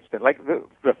was instant. Like,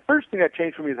 the first thing that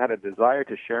changed for me is I had a desire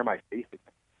to share my faith.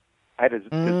 I had a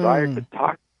desire to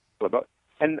talk to people about,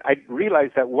 and I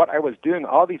realized that what I was doing,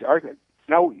 all these arguments.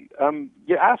 Now,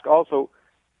 you ask also,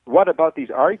 what about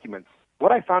these arguments?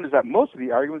 What I found is that most of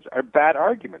the arguments are bad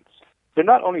arguments. They're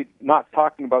not only not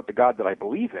talking about the God that I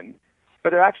believe in, but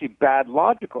they're actually bad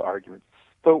logical arguments.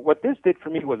 So what this did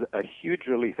for me was a huge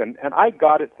relief, and I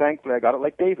got it, thankfully I got it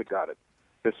like David got it.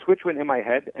 The switch went in my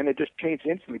head, and it just changed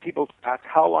instantly. People ask,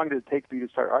 how long did it take for you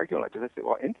to start arguing like this? I said,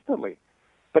 well, instantly.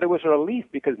 But it was a relief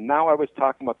because now I was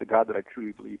talking about the God that I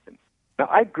truly believed in. Now,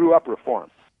 I grew up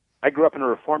Reformed. I grew up in a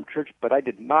Reformed church, but I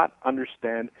did not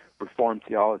understand Reformed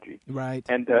theology. Right.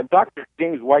 And Dr.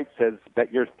 James White says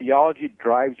that your theology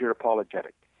drives your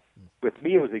apologetic. With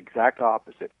me, it was the exact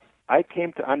opposite. I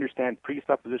came to understand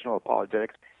presuppositional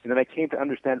apologetics, and then I came to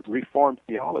understand Reformed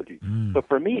theology. So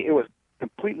for me, it was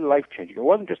completely life-changing. It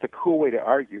wasn't just a cool way to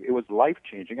argue. It was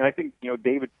life-changing. And I think,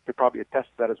 David could probably attest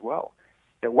to that as well.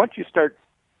 That once you start,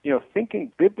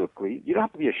 thinking biblically, you don't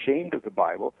have to be ashamed of the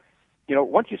Bible.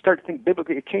 Once you start to think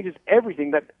biblically, it changes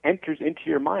everything that enters into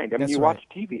your mind. I mean, you watch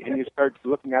TV and you start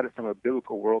looking at it from a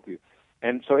biblical worldview.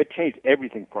 And so it changed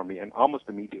everything for me, and almost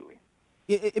immediately.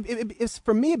 It's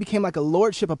for me, it became like a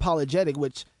lordship apologetic,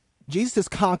 which Jesus has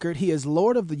conquered. He is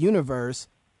Lord of the universe.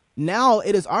 Now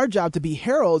it is our job to be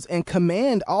heralds and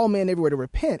command all men everywhere to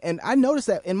repent. And I noticed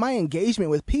that in my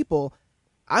engagement with people,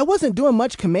 I wasn't doing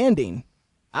much commanding.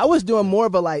 I was doing more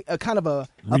of a kind of a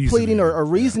pleading or a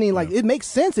reasoning, like it makes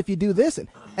sense if you do this.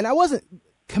 And I wasn't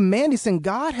commanding, saying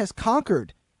God has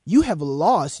conquered. You have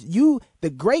lost. You, the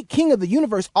great King of the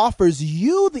universe, offers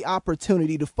you the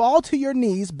opportunity to fall to your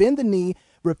knees, bend the knee,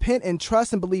 repent, and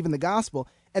trust and believe in the gospel.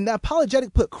 And the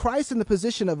apologetic put Christ in the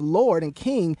position of Lord and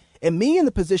King, and me in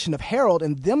the position of herald,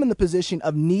 and them in the position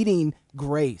of needing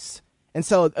grace. And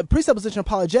so presuppositional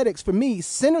apologetics, for me,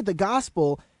 centered the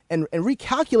gospel and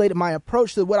recalculated my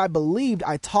approach to what I believed.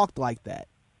 I talked like that.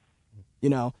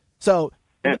 So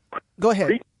go ahead.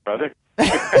 Preach, brother.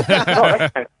 No,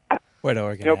 Where to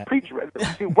Oregon? Preach.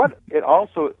 See, what it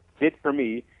also did for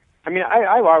me, I mean,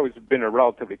 I've always been a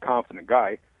relatively confident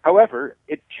guy. However,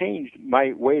 it changed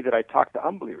my way that I talk to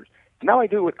unbelievers. Now I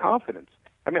do it with confidence.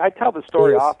 I mean, I tell the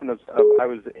story often of I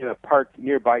was in a park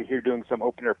nearby here doing some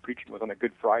open-air preaching. It was on a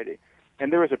Good Friday.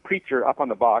 And there was a preacher up on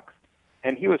the box,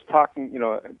 and he was talking,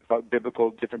 about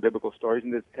different biblical stories.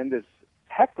 And this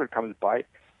heckler comes by,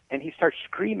 and he starts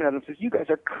screaming at him, says, "You guys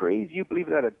are crazy. You believe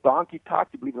that a donkey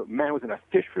talked. You believe that a man was in a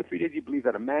fish for 3 days. You believe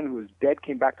that a man who was dead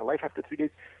came back to life after 3 days.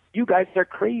 You guys are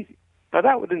crazy." Now,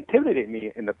 that would intimidate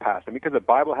me in the past, because the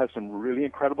Bible has some really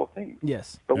incredible things.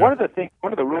 Yes. But one of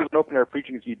the rules in open-air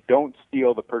preaching is you don't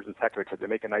steal the person's heckler because they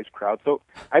make a nice crowd. So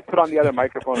I put on the other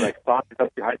microphone and I sauntered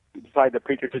up beside the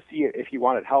preacher to see if he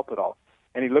wanted help at all.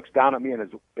 And he looks down at me,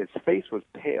 and his face was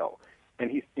pale.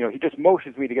 And he just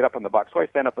motions me to get up on the box. So I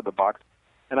stand up at the box,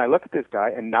 and I look at this guy,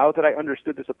 and now that I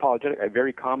understood this apologetic, I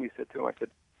very calmly said to him, I said,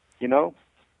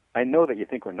 I know that you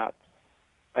think we're nuts.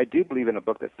 I do believe in a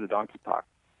book that says a donkey talks.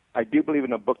 I do believe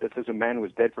in a book that says a man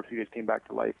was dead for 3 days, came back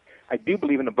to life. I do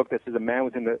believe in a book that says a man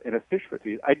was in a fish for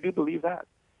 3 days. I do believe that.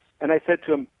 And I said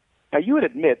to him, now you would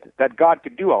admit that God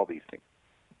could do all these things.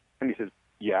 And he says,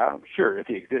 yeah, sure, if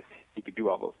he exists, he could do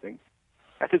all those things.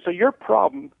 I said, so your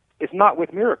problem is not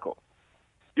with miracles.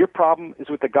 Your problem is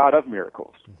with the God of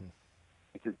miracles. Mm-hmm.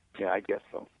 He said, yeah, I guess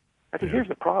so. I said, here's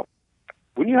the problem.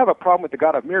 When you have a problem with the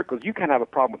God of miracles, you can't have a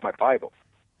problem with my Bible.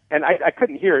 And I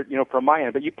couldn't hear it, from my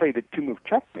end, but you play the two-move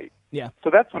checkmate. Yeah. So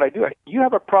that's what I do. You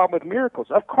have a problem with miracles.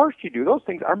 Of course you do. Those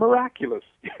things are miraculous.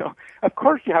 Of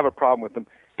course you have a problem with them.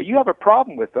 But you have a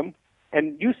problem with them,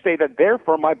 and you say that,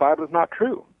 therefore, my Bible is not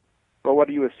true. Well, what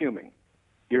are you assuming?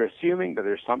 you're assuming that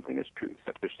there's something as truth,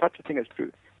 that there's such a thing as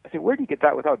truth. I say, where do you get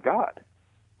that without God?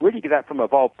 Where do you get that from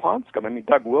of all pond scum? I mean,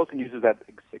 Doug Wilson uses that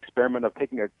experiment of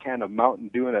taking a can of Mountain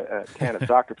Dew and a can of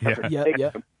Dr. Pepper and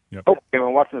taking them,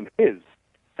 and watching them fizz.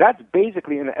 That's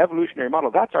basically, in the evolutionary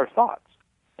model, that's our thoughts.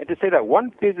 And to say that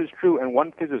one fizz is true and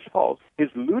one fizz is false is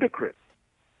ludicrous.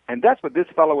 And that's what this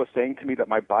fellow was saying to me, that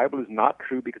my Bible is not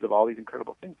true because of all these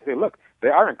incredible things. I say, look, they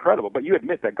are incredible, but you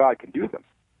admit that God can do them.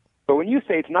 But when you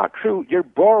say it's not true, you're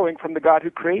borrowing from the God who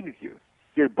created you.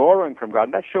 You're borrowing from God,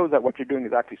 and that shows that what you're doing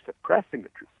is actually suppressing the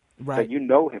truth. Right. That you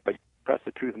know Him, but you suppress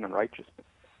the truth and unrighteousness.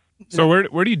 So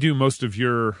where do you do most of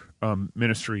your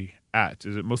ministry at?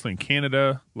 Is it mostly in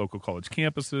Canada, local college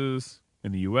campuses,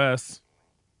 in the U.S.?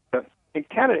 In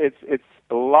Canada, it's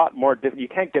a lot more difficult. You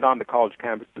can't get on the college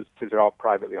campuses because they're all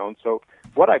privately owned. So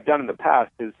what I've done in the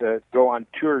past is go on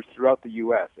tours throughout the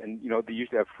U.S. And, they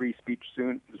usually have free speech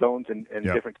zones in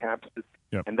different campuses.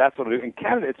 Yep. And that's what I do. In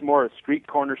Canada, it's more street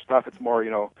corner stuff. It's more,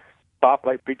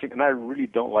 stoplight preaching. And I really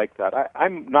don't like that.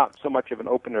 I'm not so much of an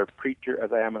open-air preacher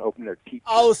as I am an open-air teacher.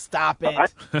 Oh, stop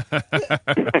it.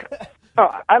 No,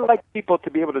 I like people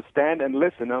to be able to stand and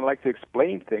listen, and I like to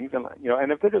explain things. And,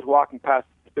 and if they're just walking past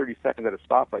 30 seconds at a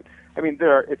stoplight, I mean,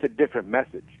 it's a different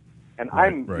message. And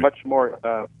I'm much more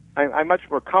I'm much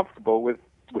more comfortable with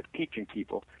teaching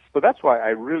people. So that's why I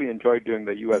really enjoy doing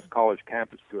the U.S. college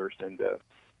campus tours and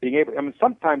being able. I mean,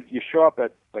 sometimes you show up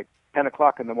at like 10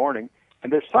 o'clock in the morning,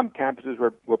 and there's some campuses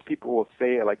where people will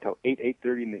stay like till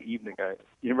 8:30 in the evening.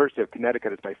 University of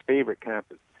Connecticut is my favorite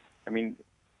campus. I mean,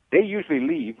 they usually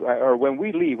leave, or when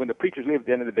we leave, when the preachers leave at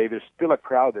the end of the day, there's still a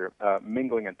crowd there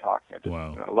mingling and talking.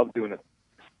 I love doing it.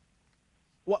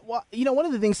 Well, one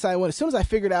of the things, Simon, as soon as I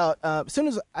figured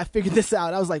this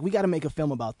out, I was like, we got to make a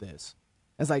film about this.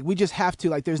 It's like, we just have to.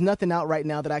 Like, there's nothing out right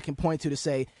now that I can point to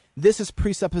say this is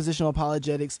presuppositional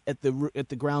apologetics at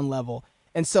the ground level.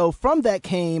 And so from that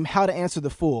came How to Answer the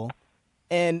Fool.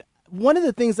 And one of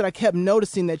the things that I kept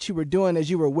noticing that you were doing as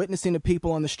you were witnessing to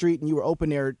people on the street and you were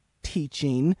open air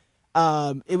teaching,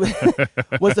 it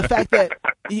was the fact that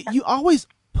you always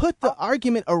put the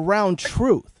argument around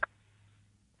truth.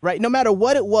 Right, no matter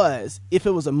what it was, if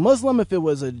it was a Muslim, if it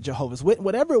was a Jehovah's Witness,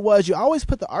 whatever it was, you always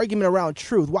put the argument around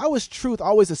truth. Why was truth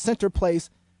always a center place,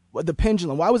 the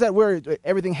pendulum? Why was that where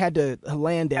everything had to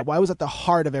land at? Why was that the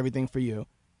heart of everything for you?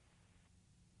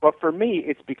 Well, for me,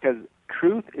 it's because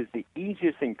truth is the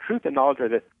easiest thing. Truth and knowledge are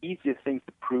the easiest things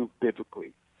to prove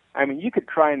biblically. I mean, you could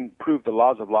try and prove the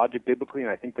laws of logic biblically,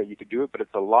 and I think that you could do it, but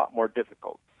it's a lot more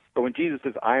difficult. But when Jesus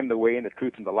says, I am the way and the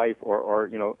truth and the life, or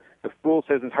the fool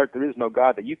says in his heart there is no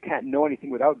God, that you can't know anything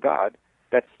without God,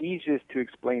 that's easiest to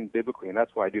explain biblically, and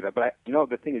that's why I do that. But,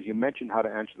 the thing is, you mentioned How to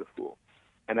Answer the Fool.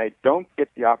 And I don't get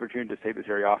the opportunity to say this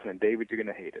very often, and David, you're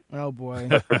going to hate it. Oh, boy.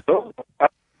 But for those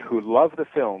who love the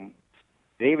film,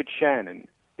 David Shannon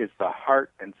is the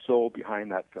heart and soul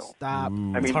behind that film. Stop. I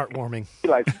mean, it's heartwarming.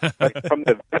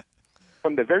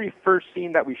 From the very first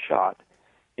scene that we shot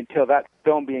until that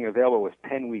film being available was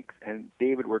 10 weeks, and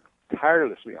David worked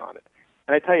tirelessly on it.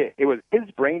 And I tell you, it was his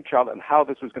brainchild on how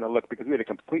this was going to look, because we had a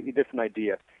completely different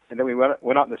idea. And then we went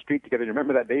out in the street together. You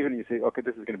remember that, David? And you say, okay,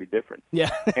 this is going to be different.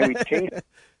 Yeah. And we changed it.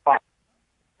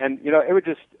 And, it would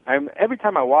just, every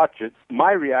time I watch it,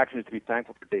 my reaction is to be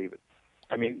thankful for David.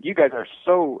 I mean, you guys are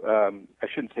so, I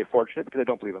shouldn't say fortunate because I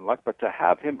don't believe in luck, but to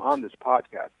have him on this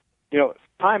podcast,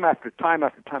 time after time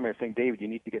after time, I'm saying, David, you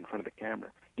need to get in front of the camera.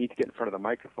 You need to get in front of the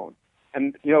microphone.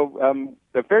 And,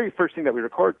 the very first thing that we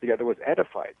recorded together was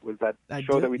Edified, was that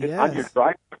show that we did on your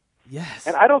drive. Yes.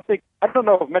 And I don't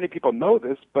know if many people know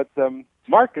this, but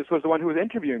Marcus was the one who was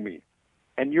interviewing me.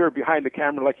 And you were behind the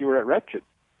camera like you were at Wretched.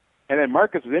 And then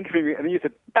Marcus was interviewing me, and then you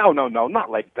said, no, not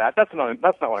like that. That's not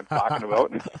what I'm talking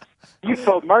about. You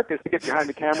told Marcus to get behind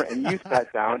the camera, and you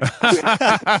sat down. Step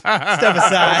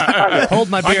aside. Hold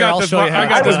my beer. I'll show you how. I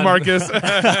got this, Marcus.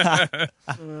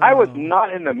 I was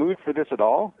not in the mood for this at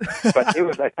all, but it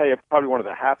was, I tell you, probably one of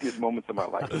the happiest moments of my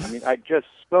life. I mean, I just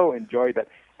so enjoyed that.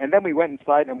 And then we went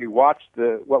inside and we watched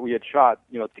what we had shot,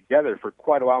 together for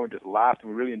quite a while. We just laughed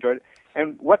and we really enjoyed it.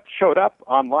 And what showed up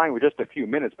online were just a few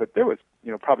minutes, but there was,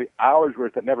 probably hours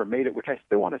worth that never made it, which I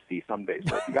still want to see someday.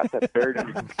 So if you got that buried in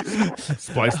your computer,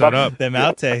 splice that up. Them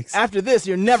outtakes. After this,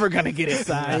 you're never going to get it,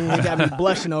 son. You got me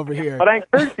blushing over here. But I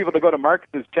encourage people to go to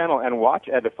Marcus's channel and watch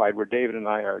Edified, where David and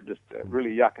I are just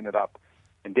really yucking it up.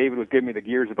 And David was giving me the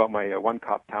gears about my One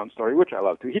Cop Town story, which I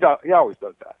love too. He always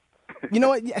does that. You know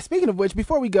what? Speaking of which,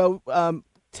 before we go,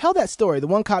 tell that story, the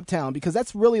One Cop Town, because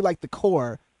that's really like the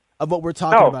core of what we're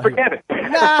talking about. Forget it.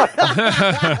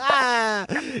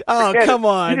 Oh, come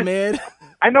on, man.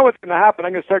 I know what's going to happen.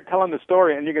 I'm going to start telling the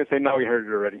story, and you're going to say, no, we heard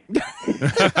it already.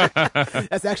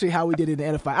 That's actually how we did it in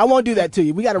Edify. I won't do that to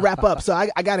you. We got to wrap up, so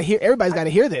I got to hear. Everybody's got to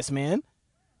hear this, man.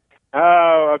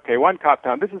 Oh, okay. One cop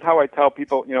town. This is how I tell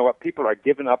people, what people are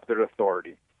giving up their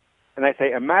authority. And I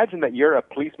say, imagine that you're a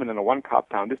policeman in a one-cop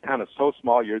town. This town is so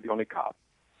small, you're the only cop.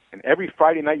 And every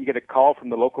Friday night, you get a call from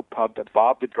the local pub that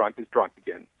Bob the drunk is drunk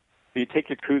again. So you take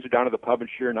your cruiser down to the pub, and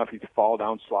sure enough, he's fall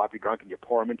down sloppy drunk, and you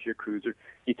pour him into your cruiser.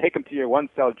 You take him to your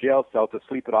one-cell jail cell to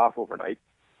sleep it off overnight.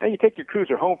 Then you take your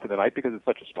cruiser home for the night because it's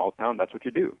such a small town. That's what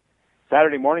you do.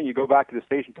 Saturday morning, you go back to the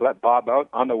station to let Bob out.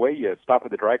 On the way, you stop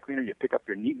at the dry cleaner. You pick up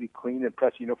your neatly cleaned and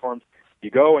pressed uniforms.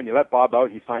 You go and you let Bob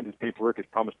out. He signs his paperwork, his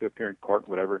promise to appear in court,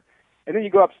 whatever. And then you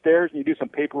go upstairs and you do some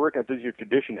paperwork, and this is your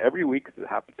tradition every week, because it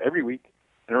happens every week.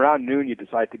 And around noon, you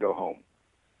decide to go home.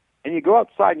 And you go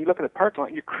outside and you look at the parking lot,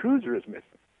 and your cruiser is missing.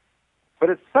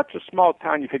 But it's such a small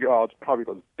town, you figure, oh, it's probably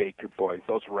those Baker boys,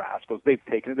 those rascals. They've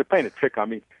taken it. They're playing a trick on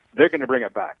me. They're going to bring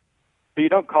it back. So you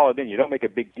don't call it in. You don't make a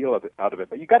big deal out of it.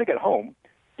 But you got to get home.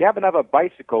 You happen to have a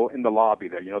bicycle in the lobby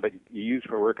there, that you use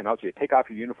for working out. So you take off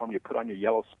your uniform, you put on your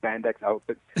yellow spandex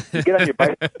outfit, you get on your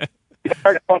bike, you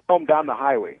start going home down the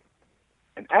highway.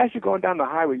 And as you're going down the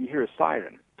highway, you hear a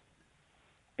siren.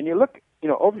 And you look,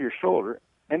 over your shoulder,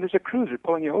 and there's a cruiser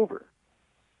pulling you over.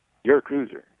 Your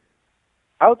cruiser.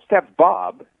 Out steps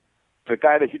Bob, the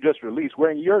guy that you just released,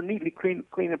 wearing your neatly clean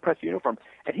and pressed uniform,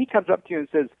 and he comes up to you and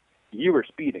says, you were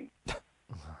speeding.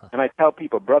 And I tell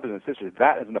people, brothers and sisters,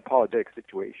 that is an apologetic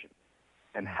situation.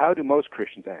 And how do most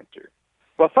Christians answer?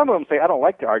 Well, some of them say, I don't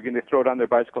like to argue, and they throw it on their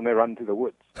bicycle and they run into the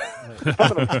woods.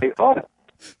 Some of them say, oh,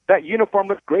 that uniform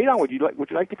looks great on. Would you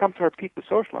like to come to our pizza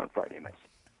social on Friday night?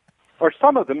 Or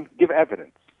some of them give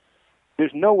evidence.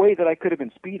 There's no way that I could have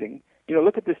been speeding.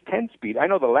 Look at this 10-speed. I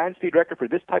know the land speed record for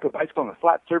this type of bicycle on a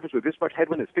flat surface with this much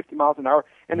headwind is 50 miles an hour,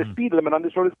 and the speed limit on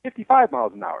this road is 55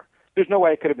 miles an hour. There's no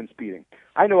way I could have been speeding.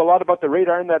 I know a lot about the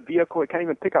radar in that vehicle. It can't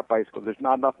even pick up bicycles. There's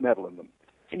not enough metal in them.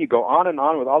 And you go on and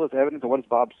on with all this evidence, and what does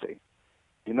Bob say?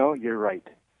 You're right.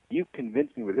 You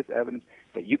convinced me with this evidence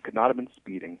that you could not have been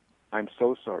speeding. I'm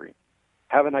so sorry.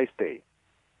 Have a nice day.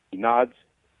 He nods.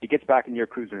 He gets back in your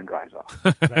cruiser and drives off.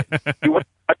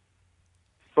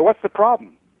 But what's the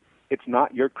problem? It's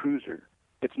not your cruiser.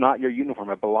 It's not your uniform.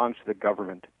 It belongs to the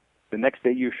government. The next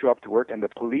day you show up to work, and the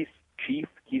police chief,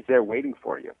 he's there waiting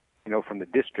for you, from the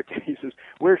district. He says,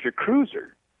 where's your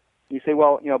cruiser? And you say,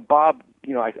 well, Bob,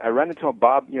 I ran into him,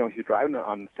 Bob, he was driving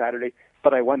on Saturday,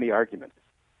 but I won the argument.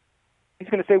 He's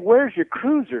going to say, where's your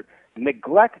cruiser?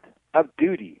 Neglect of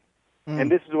duty.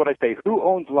 And this is what I say. Who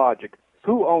owns logic?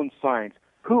 Who owns science?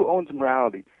 Who owns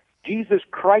morality? Jesus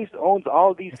Christ owns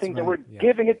all these things, and we're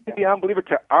giving it to the unbeliever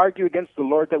to argue against the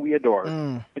Lord that we adore.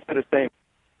 Instead of saying,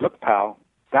 look, pal,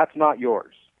 that's not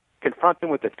yours. Confront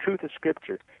them with the truth of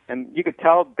Scripture. And you could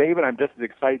tell, David, I'm just as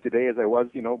excited today as I was,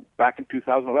 back in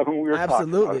 2011 when we were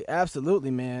talking about it.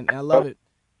 Absolutely, man. I love it.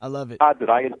 I love it.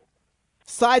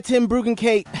 Cy Tim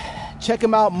Brugenkate. Check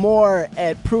him out more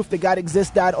at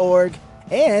proofthatgodexists.org.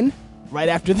 And right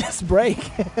after this break,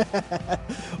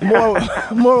 more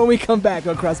when we come back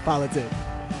on Cross Politics.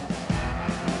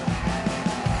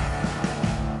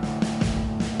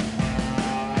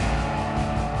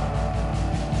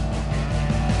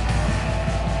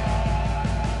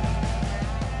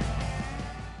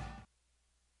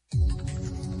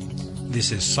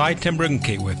 This is Cy Tim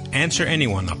Brugenkate with Answer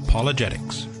Anyone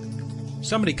Apologetics.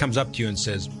 Somebody comes up to you and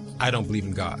says, I don't believe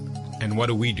in God. And what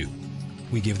do?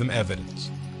 We give them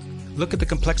evidence. Look at the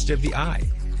complexity of the eye.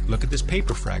 Look at this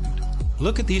paper fragment.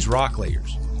 Look at these rock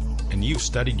layers. And you've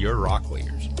studied your rock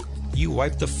layers. You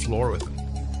wipe the floor with them.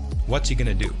 What's he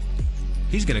going to do?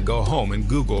 He's going to go home and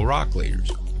Google rock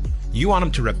layers. You want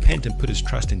him to repent and put his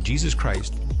trust in Jesus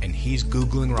Christ, and he's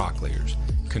Googling rock layers.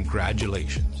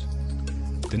 Congratulations.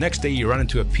 The next day you run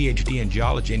into a PhD in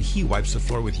geology and he wipes the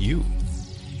floor with you.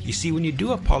 You see, when you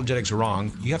do apologetics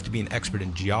wrong, you have to be an expert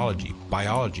in geology,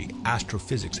 biology,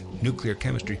 astrophysics, nuclear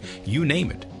chemistry, you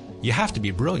name it. You have to be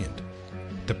brilliant.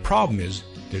 The problem is,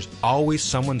 there's always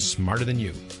someone smarter than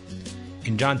you.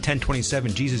 In John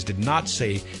 10:27, Jesus did not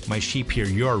say, my sheep hear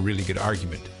your really good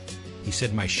argument. He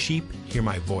said, my sheep hear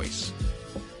my voice.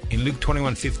 In Luke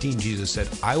 21:15, Jesus said,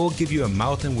 I will give you a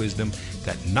mouth and wisdom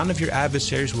that none of your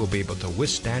adversaries will be able to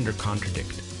withstand or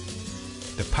contradict.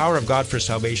 The power of God for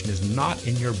salvation is not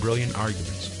in your brilliant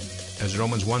arguments. As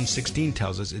Romans 1:16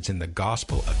 tells us, it's in the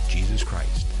gospel of Jesus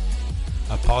Christ.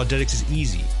 Apologetics is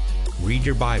easy. Read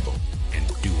your Bible and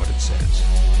do what it says.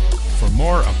 For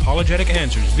more apologetic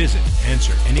answers, visit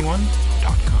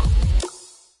AnswerAnyone.com.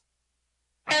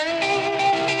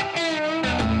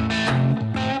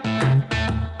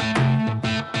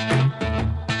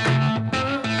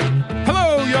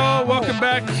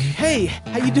 back. Hey,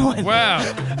 how you doing?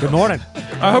 Wow. Good morning.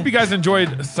 I hope you guys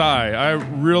enjoyed Cy. I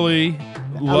really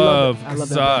love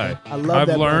Cy.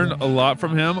 I've learned a lot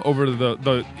from him over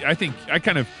the. I think I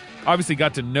kind of obviously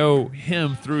got to know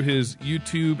him through his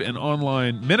YouTube and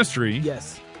online ministry.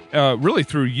 Yes. Really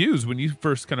through yous when you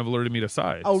first kind of alerted me to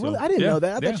Cy. Oh, really? I didn't know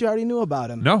that. I thought you already knew about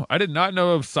him. No, I did not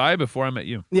know of Cy before I met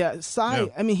you. Yeah, Cy. Yeah.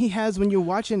 I mean, he has when you're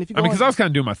watching. If you, because I was kind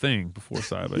of doing my thing before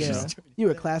Cy, but you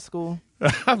were classical.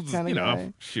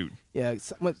 Shoot. Yeah,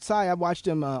 with Cy, I watched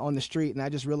him on the street, and I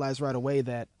just realized right away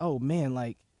that, oh man,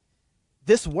 like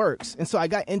this works, and so I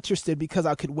got interested because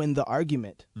I could win the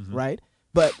argument, right?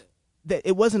 But that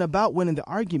it wasn't about winning the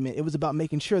argument. It was about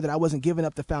making sure that I wasn't giving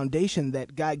up the foundation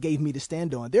that God gave me to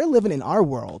stand on. They're living in our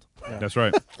world. Yeah. That's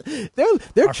right.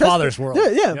 they're our Father's world.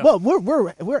 Yeah. Well,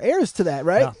 we're heirs to that,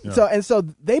 right? Yeah. So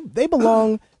they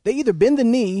belong. They either bend the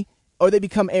knee or they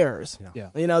become heirs.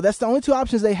 Yeah. You know, that's the only two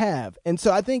options they have. And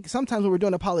so I think sometimes when we're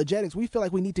doing apologetics, we feel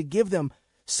like we need to give them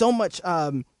so much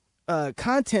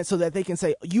content so that they can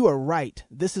say, you are right.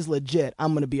 This is legit.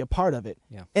 I'm going to be a part of it.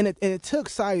 Yeah. And it took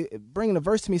Cy bringing a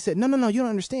verse to me. Said, no, you don't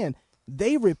understand.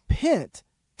 They repent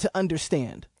to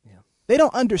understand. Yeah. They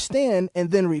don't understand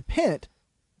and then repent.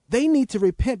 They need to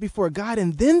repent before God,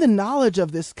 and then the knowledge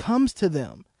of this comes to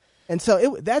them. And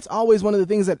so that's always one of the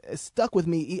things that stuck with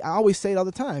me. I always say it all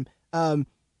the time.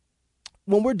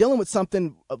 When we're dealing with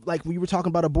something like we were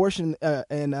talking about abortion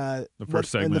in the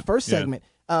first segment,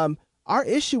 our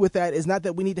issue with that is not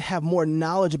that we need to have more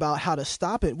knowledge about how to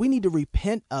stop it. We need to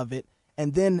repent of it,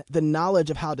 and then the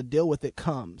knowledge of how to deal with it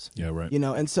comes. Yeah, right. You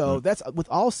know, and so that's with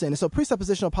all sin. And so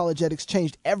presuppositional apologetics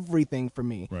changed everything for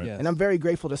me. Right. Yes. And I'm very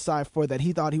grateful to Cy for that.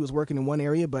 He thought he was working in one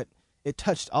area, but it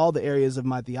touched all the areas of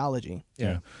my theology.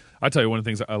 Yeah. I tell you, one of the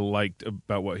things I liked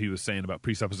about what he was saying about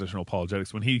presuppositional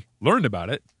apologetics, when he learned about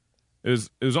it, it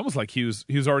was almost like he was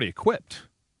already equipped.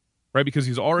 Right, because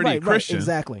he's already a Christian,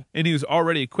 exactly, and he was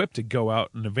already equipped to go out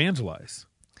and evangelize.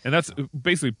 And that's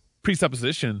basically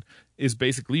presupposition is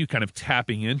basically you kind of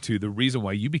tapping into the reason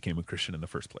why you became a Christian in the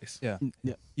first place. Yeah.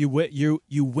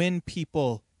 You win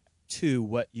people to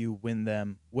what you win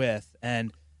them with,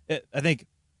 and I think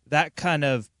that kind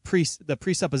of the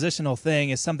presuppositional thing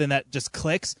is something that just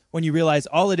clicks when you realize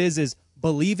all it is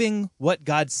believing what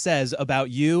God says about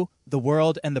you, the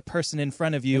world, and the person in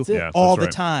front of you all the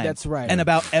time. That's right. And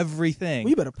about everything.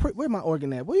 Well, you better where's my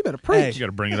organ at? Well, you better preach. Hey. You got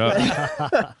to bring it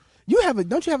up.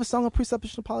 Don't you have a song of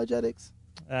presuppositional apologetics?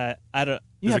 I don't.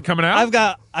 Is it coming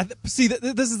out? See,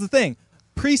 this is the thing.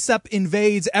 Precept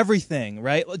invades everything,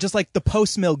 right? Just like the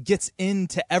post mill gets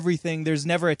into everything. There's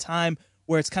never a time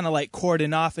where it's kind of like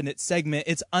cordoned off in its segment.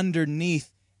 It's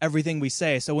underneath everything we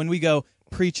say. So when we go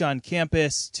preach on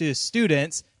campus to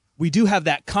students, we do have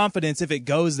that confidence if it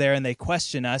goes there and they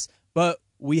question us, but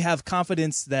we have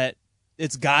confidence that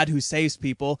it's God who saves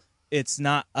people. It's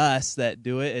not us that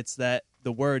do it. It's that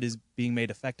the word is being made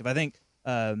effective. I think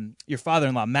your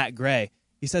father-in-law, Matt Gray,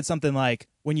 he said something like,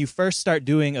 when you first start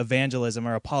doing evangelism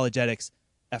or apologetics,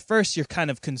 at first you're kind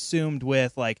of consumed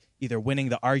with like either winning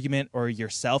the argument or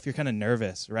yourself. You're kind of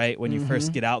nervous, right, when you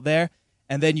first get out there.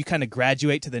 And then you kind of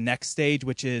graduate to the next stage,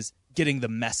 which is getting the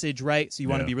message right. So you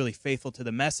want to be really faithful to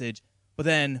the message. But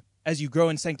then as you grow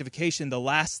in sanctification, the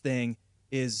last thing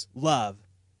is love.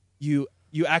 You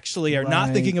actually are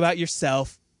not thinking about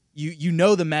yourself. You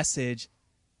know the message,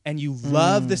 and you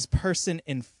love this person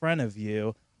in front of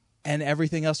you, and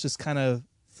everything else just kind of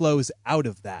flows out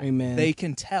of that. Amen. They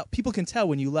can tell. People can tell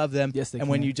when you love them, yes, and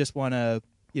when you just want to,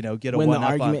 get a win one-up the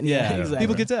argument. on. Exactly.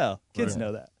 People can tell. Kids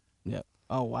know that. Yep.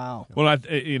 Oh, wow. Well,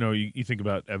 you think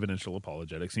about evidential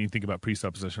apologetics, and you think about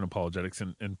presupposition apologetics,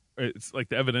 and it's like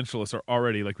the evidentialists are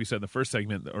already, like we said in the first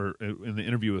segment or in the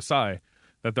interview with Cy,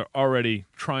 that they're already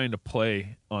trying to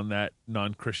play on that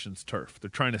non-Christian's turf. They're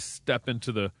trying to step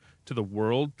into the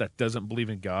world that doesn't believe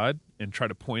in God and try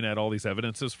to point at all these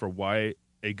evidences for why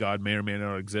a God may or may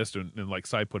not exist. And like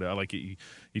Cy put it, I like he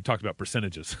talked about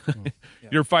percentages.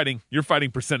 You're fighting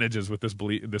percentages with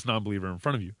this non-believer in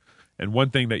front of you. And one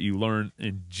thing that you learn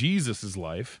in Jesus'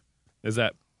 life is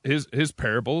that his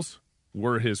parables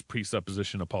were his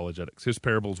presupposition apologetics. His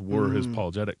parables were his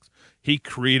apologetics. He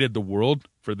created the world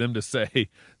for them to say,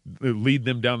 lead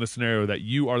them down the scenario that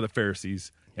you are the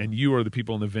Pharisees and you are the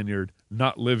people in the vineyard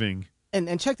not living.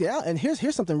 And check it out. And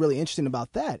here's something really interesting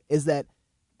about that is that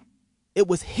it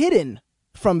was hidden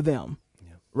from them,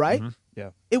 right? Mm-hmm.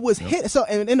 Yeah. It was hidden. So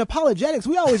in apologetics,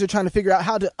 we always are trying to figure out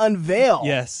how to unveil.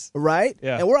 Yes. Right?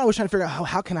 Yeah. And we're always trying to figure out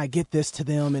how can I get this to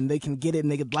them, and they can get it,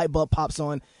 and the light bulb pops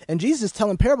on. And Jesus is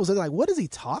telling parables. They're like, what is he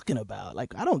talking about?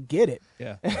 Like, I don't get it.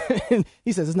 Yeah. And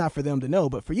he says it's not for them to know,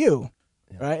 but for you,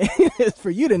 right? It's for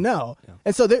you to know. Yeah.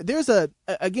 And so there's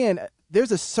again,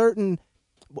 there's a certain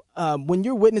when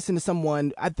you're witnessing to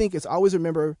someone, I think it's always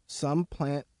remember some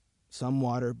plant, some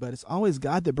water, but it's always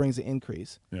God that brings the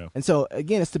increase. Yeah. And so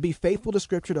again, it's to be faithful to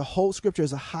Scripture, to hold Scripture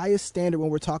as the highest standard when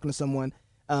we're talking to someone.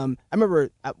 I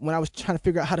remember when I was trying to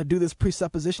figure out how to do this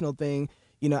presuppositional thing,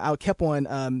 I kept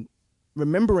on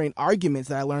remembering arguments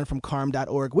that I learned from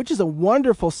carm.org, which is a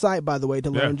wonderful site, by the way, to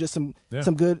learn just some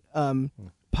good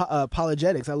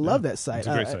apologetics. I love that site. It's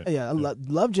a great site. I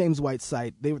love James White's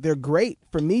site. They're great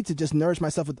for me to just nourish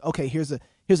myself with, okay, here's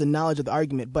a knowledge of the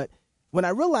argument. But when I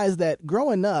realized that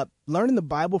growing up, learning the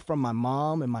Bible from my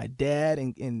mom and my dad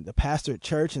and the pastor at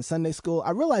church and Sunday school,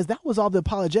 I realized that was all the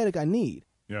apologetic I need.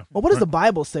 Yeah. Well, what does the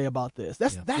Bible say about this?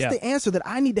 That's the answer that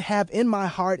I need to have in my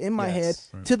heart, in my head,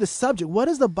 to the subject. What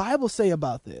does the Bible say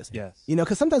about this? Yes.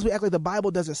 Because sometimes we act like the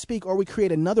Bible doesn't speak, or we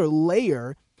create another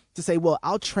layer to say, well,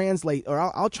 I'll translate or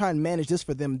I'll try and manage this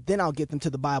for them, then I'll get them to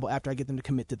the Bible after I get them to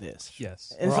commit to this.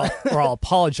 Yes. Or I'll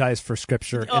apologize for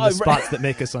Scripture in the spots that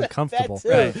make us uncomfortable.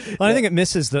 Right. Well, I think it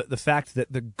misses the fact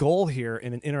that the goal here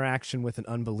in an interaction with an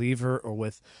unbeliever or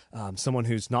with someone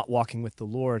who's not walking with the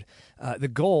Lord, the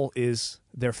goal is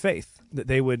their faith, that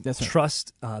they would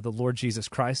trust the Lord Jesus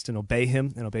Christ and obey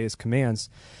Him and obey His commands.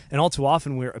 And all too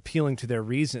often we're appealing to their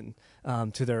reason,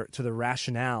 to their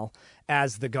rationale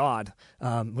as the God,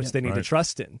 which they need to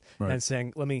trust in, and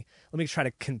saying, let me try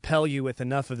to compel you with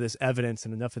enough of this evidence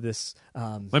and enough of this.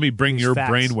 Let me bring your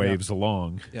brainwaves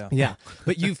along. Yeah.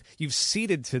 But you've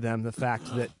ceded to them the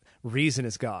fact that reason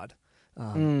is God.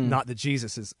 Not that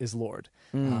Jesus is Lord,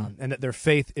 and that their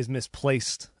faith is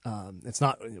misplaced. It's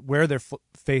not where their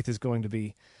faith is going to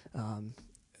be,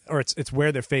 or it's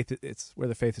where their faith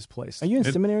is placed. Are you in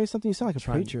seminary or something? You sound like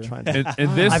a preacher.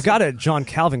 I've got a John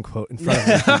Calvin quote in front of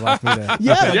me. If you'd like me to.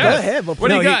 Go ahead. What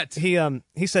do you got?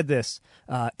 He said this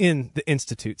in the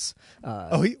Institutes.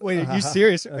 Wait, are you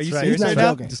serious? Are you serious right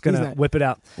now? Just gonna whip it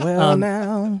out. Well,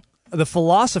 now the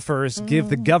philosophers give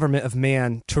the government of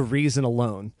man to reason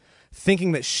alone,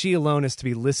 thinking that she alone is to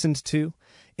be listened to.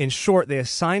 In short, they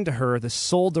assign to her the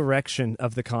sole direction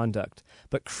of the conduct.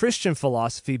 But Christian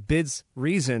philosophy bids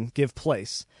reason give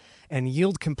place and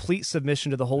yield complete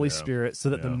submission to the Holy Spirit so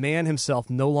that the man himself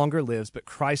no longer lives, but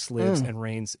Christ lives and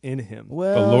reigns in him. The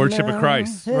Lordship of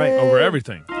Christ over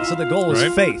everything. So the goal is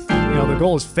faith. The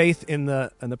goal is faith in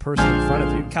the person in front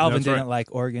of you. Calvin didn't like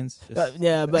organs.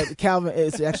 But Calvin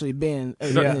is actually Ben.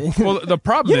 Well, the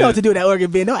problem you know what to do with that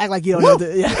organ, Ben. Don't act like you don't know.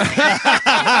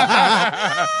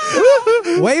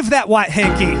 Wave that white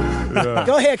hanky.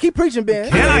 Go ahead, keep preaching, Ben.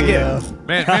 Can I get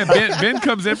Man, Ben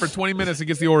comes in for 20 minutes and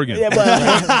gets the organ. Yeah,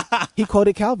 but he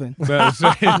quoted Calvin. That's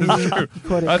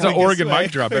an organ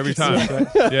mic drop every time.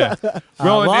 Yeah.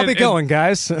 Well, I'll be going,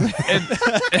 guys.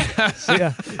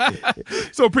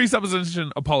 So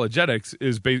presupposition apologetics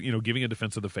is giving a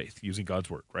defense of the faith using God's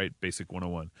word, right? Basic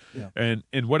 101. Yeah.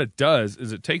 And what it does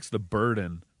is it takes the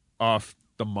burden off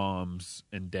the moms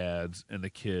and dads and the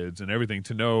kids and everything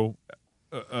to know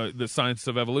the science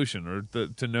of evolution, or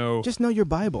to know. Just know your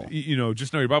Bible.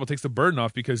 Just know your Bible takes the burden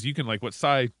off, because you can, like what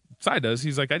Cy does.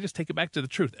 He's like, I just take it back to the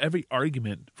truth. Every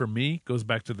argument for me goes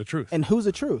back to the truth. And who's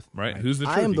the truth? Right? Who's the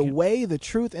truth? I am the way, the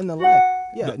truth, and the life.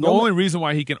 Yeah. The only reason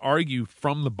why he can argue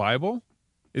from the Bible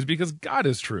is because God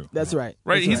is true. That's right.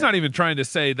 Right? That's He's not even trying to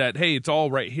say that, hey, it's all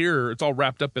right here. It's all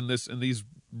wrapped up in these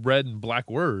red and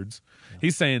black words.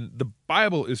 He's saying the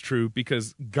Bible is true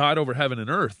because God over heaven and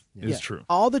earth is true.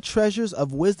 All the treasures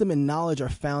of wisdom and knowledge are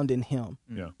found in Him.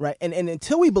 Yeah. Right? And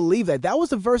until we believe that was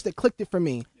the verse that clicked it for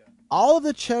me. Yeah. All of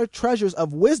the treasures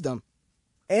of wisdom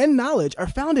and knowledge are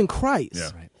found in Christ.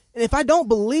 Yeah. Right. And if I don't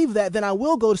believe that, then I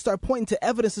will go to start pointing to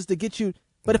evidences to get you.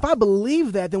 But if I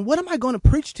believe that, then what am I going to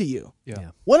preach to you? Yeah.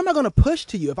 What am I going to push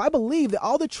to you? If I believe that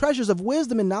all the treasures of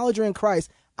wisdom and knowledge are in Christ,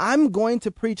 I'm going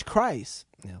to preach Christ.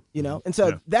 Yeah. And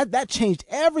so that changed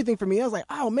everything for me. I was like,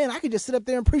 oh man, I could just sit up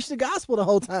there and preach the gospel the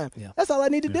whole time. Yeah. That's all I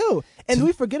need to do. And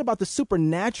we forget about the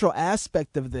supernatural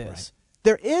aspect of this. Right.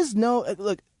 There is no,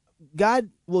 look,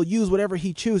 God will use whatever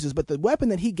He chooses, but the weapon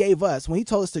that He gave us when He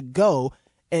told us to go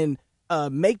and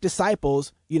make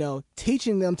disciples,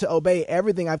 teaching them to obey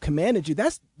everything I've commanded you,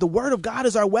 that's the word of God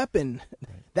is our weapon.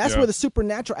 Right. That's where the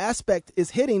supernatural aspect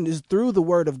is hitting, is through the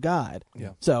word of God.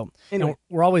 Yeah. So anyway,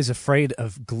 we're always afraid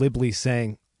of glibly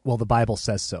saying, well, the Bible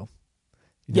says so.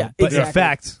 But exactly. In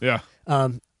fact,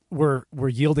 we're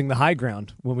yielding the high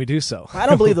ground when we do so. I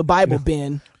don't believe the Bible,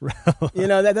 Ben.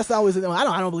 That's always, I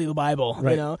don't believe the Bible.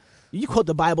 Right. You quote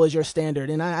the Bible as your standard,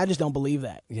 and I just don't believe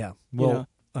that. Yeah. Well,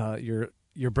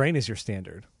 your brain is your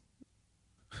standard.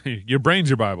 Your brain's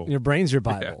your Bible. Your brain's your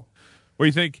Bible. Yeah. What do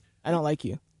you think? I don't like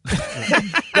you.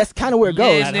 That's kind of where it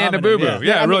goes.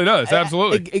 Yeah, it really does.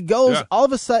 Absolutely. It goes all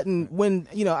of a sudden when,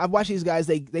 I watch these guys,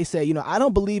 they say, I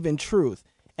don't believe in truth.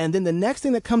 And then the next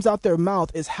thing that comes out their mouth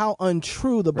is how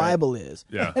untrue the Bible is.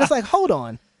 Yeah. And it's like, hold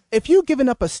on. If you've given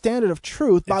up a standard of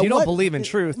truth, if you don't believe in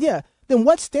truth, then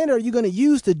what standard are you going to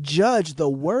use to judge the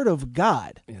Word of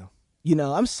God? Yeah.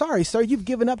 I'm sorry, sir, you've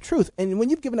given up truth. And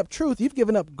when you've given up truth, you've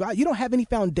given up God. You don't have any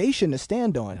foundation to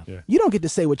stand on. Yeah. You don't get to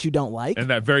say what you don't like. And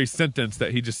that very sentence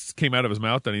that he just came out of his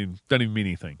mouth doesn't even mean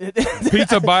anything.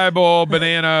 Pizza, Bible,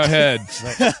 banana, head.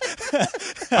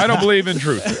 I don't believe in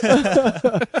truth.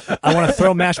 I want to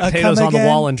throw mashed potatoes on the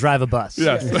wall and drive a bus.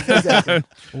 Yes. Exactly.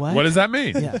 What does that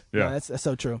mean? Yeah. No, that's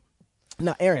so true.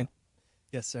 Now, Aaron.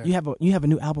 Yes, sir. You have a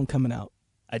new album coming out.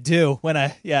 I do.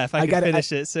 If I can finish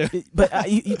it. So,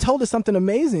 but you told us something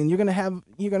amazing. You're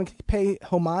gonna pay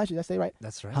homage. Did I say right?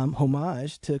 That's right.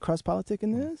 Homage to Cross Politic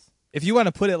in this. If you want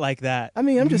to put it like that, I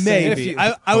mean, I'm just maybe.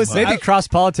 saying. I was maybe Cross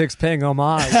Politics paying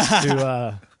homage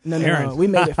to. No. We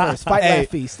made it first. Fight, Laugh,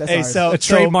 Feast. That's ours. So, a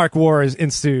trademark war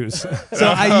ensues. So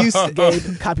I used to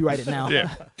Gabe, copyright it now.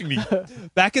 Yeah.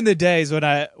 Back in the days when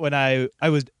I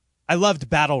loved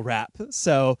battle rap.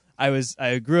 So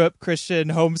I grew up Christian,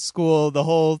 homeschool, the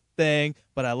whole thing,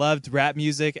 but I loved rap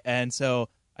music, and so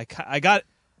I got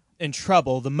in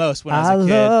trouble the most when I was a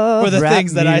kid for the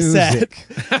things that music.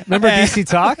 I said. Remember DC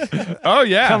Talk? Oh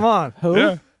yeah. Come on. Who?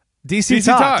 Yeah. DC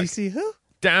Talk. DC who?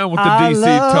 Down with the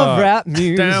DC talk. Rap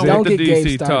music. Down Don't with the get Gabe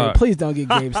DC started. talk. Please don't get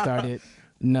Gabe started.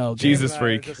 No. Gabe. Jesus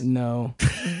freak. No.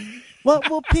 What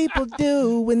will people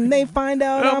do when they find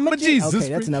out I'm a Jesus? Okay,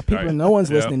 that's enough. People, no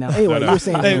one's listening now. Anyway, you were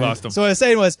saying. Hey, lost him. So what I was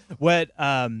saying was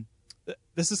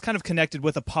this is kind of connected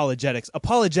with apologetics.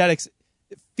 Apologetics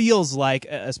feels like,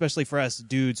 especially for us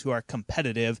dudes who are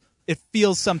competitive, it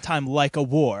feels sometimes like a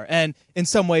war, and in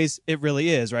some ways it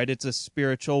really is. Right? It's a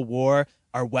spiritual war.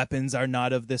 Our weapons are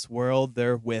not of this world;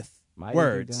 they're with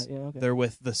words. Yeah, okay. They're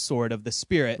with the sword of the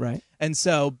Spirit. Right. And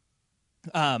so,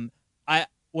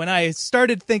 when I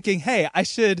started thinking, hey, I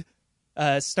should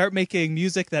start making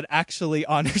music that actually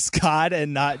honors God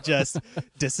and not just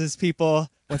disses people.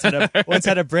 Once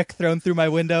had a brick thrown through my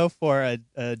window for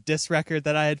a diss record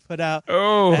that I had put out.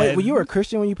 Oh, wait, were you a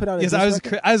Christian when you put out a diss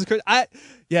record? I was a Christian.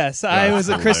 Yes, I was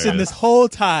a Christian this whole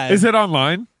time. Is it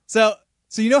online? So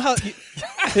you know how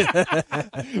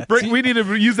we need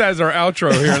to use that as our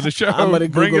outro here on the show. I'm gonna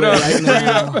bring Google it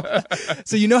up. right now.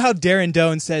 So you know how Darren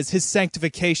Doan says his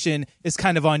sanctification is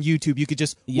kind of on YouTube. You could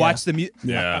just watch the music.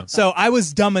 Yeah. So I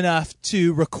was dumb enough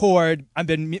to record. I've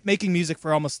been making music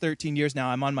for almost 13 years now.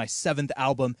 I'm on my 7th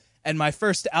album, and my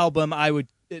first album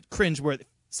cringeworthy.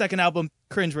 Second album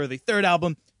cringeworthy. Third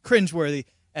album cringeworthy,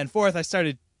 and fourth I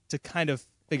started to kind of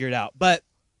figure it out. But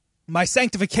my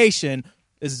sanctification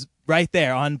is right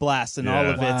there on blast and all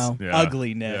of its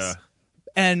ugliness. Yeah.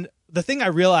 And the thing I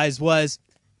realized was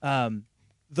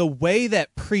the way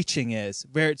that preaching is,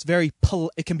 where it's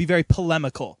it can be very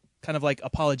polemical, kind of like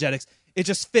apologetics. It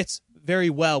just fits very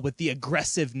well with the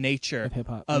aggressive nature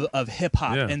of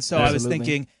hip-hop. Yeah. And so I was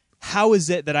thinking, how is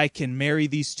it that I can marry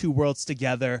these two worlds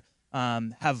together,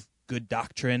 have good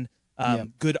doctrine,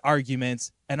 good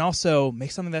arguments, and also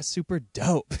make something that's super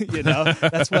dope?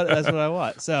 That's what I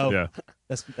want. So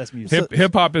that's music.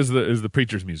 Hip hop is the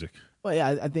preacher's music. Well,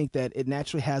 yeah, I think that it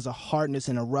naturally has a hardness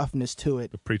and a roughness to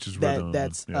it. The preacher's rhythm.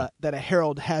 That a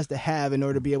herald has to have in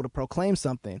order to be able to proclaim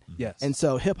something. Yes. And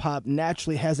so hip hop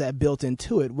naturally has that built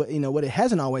into it. What it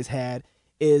hasn't always had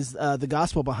is the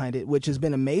gospel behind it, which has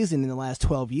been amazing in the last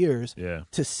 12 years. Yeah.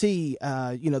 To see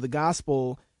the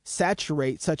gospel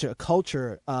saturate such a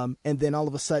culture, and then all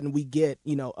of a sudden we get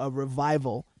a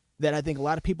revival that I think a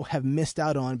lot of people have missed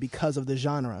out on because of the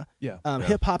genre.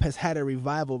 Hip hop has had a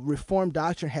revival. Reformed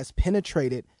doctrine has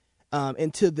penetrated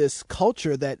into this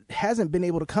culture that hasn't been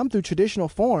able to come through traditional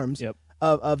forms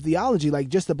of theology. Like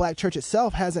just the black church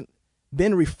itself hasn't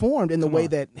been reformed in the way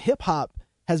that hip hop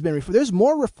has been reformed. There's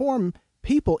more reformed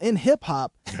people in hip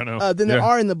hop than there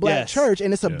are in the black church,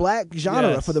 and it's a black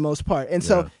genre for the most part. And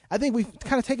so I think we've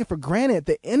kind of taken for granted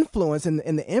the influence and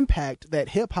the impact that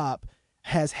hip hop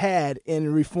has had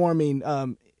in reforming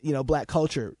black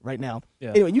culture right now.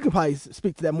 Anyway, you can probably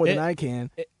speak to that more than I can.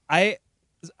 I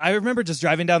remember just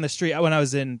driving down the street when I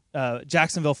was in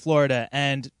Jacksonville, Florida,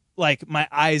 and like my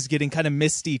eyes getting kind of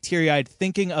misty, teary-eyed,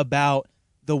 thinking about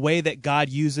the way that God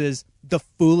uses the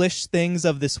foolish things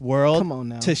of this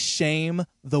world to shame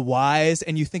the wise.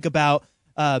 And you think about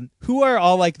who are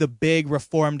all like the big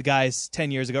reformed guys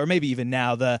 10 years ago, or maybe even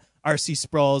now, the R.C.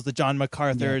 Sproul's, the John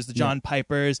MacArthur's, the John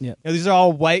Pipers. You know, these are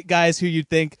all white guys who you'd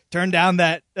think turn down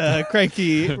that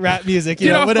cranky rap music,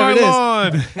 Get off whatever my it is.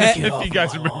 lawn. If you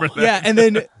guys remember that. Yeah, and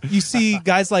then you see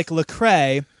guys like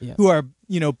Lecrae who are,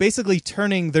 basically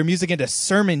turning their music into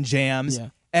sermon jams. Yeah.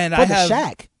 And For I the have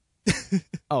Shack.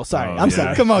 Oh, sorry. I'm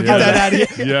sorry. Come on, get that out of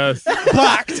here. Yes.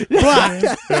 Blocked.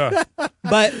 Yeah.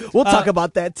 But we'll talk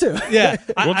about that too. Yeah.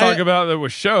 We'll talk about it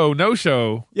with no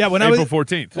show. Yeah, when April I was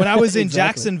 14th. When I was in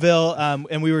Jacksonville,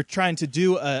 and we were trying to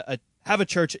do have a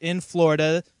church in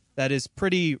Florida that is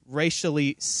pretty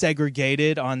racially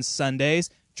segregated on Sundays,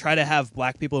 try to have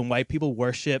black people and white people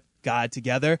worship God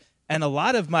together. And a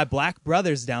lot of my black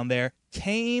brothers down there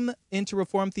came into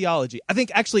Reformed theology. I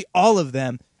think actually all of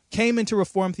them came into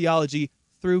Reformed theology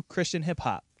through Christian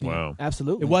hip-hop. Wow.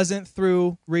 Absolutely. It wasn't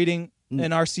through reading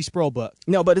an R.C. Sproul book.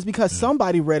 No, but it's because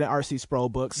somebody read an R.C. Sproul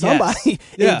book, somebody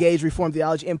engaged Reformed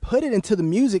theology and put it into the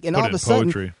music, and all of a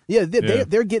sudden, poetry.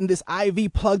 They're getting this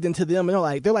IV plugged into them,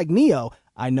 and they're like Neo.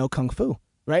 I know Kung Fu,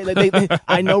 right?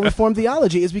 I know Reformed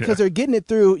theology. It's because they're getting it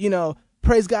through,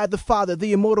 praise God the Father,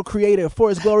 the immortal creator. For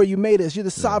his glory you made us. You're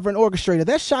the sovereign orchestrator.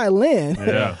 That's Shai Linne.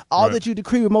 Yeah, All that you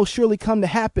decree will most surely come to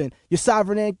happen. You're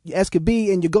sovereign as could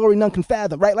be, and your glory none can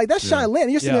fathom. Right? Like, that's Shai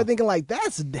Linne. You're sitting there thinking, like,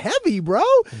 that's heavy, bro.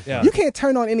 Yeah. You can't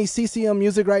turn on any CCM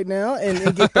music right now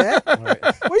and get that.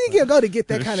 Where you can go to get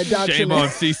that kind of doctrine? Shame on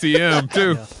CCM,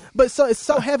 too. But so it's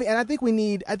so heavy, and I think we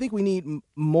need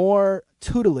more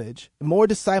tutelage, more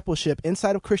discipleship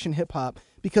inside of Christian hip hop,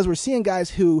 because we're seeing guys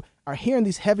who are hearing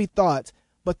these heavy thoughts,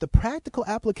 but the practical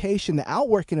application, the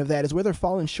outworking of that is where they're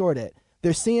falling short at.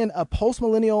 They're seeing a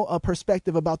post-millennial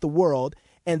perspective about the world,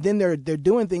 and then they're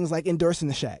doing things like endorsing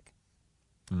the Shack.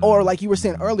 Or like you were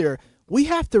saying earlier, we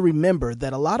have to remember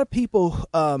that a lot of people,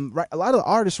 a lot of the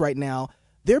artists right now,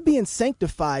 they're being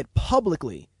sanctified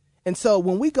publicly. And so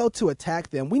when we go to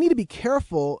attack them, we need to be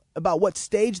careful about what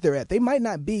stage they're at. They might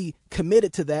not be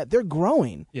committed to that. They're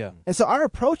growing. Yeah. And so our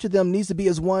approach to them needs to be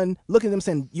as one, looking at them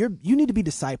saying, you need to be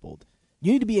discipled.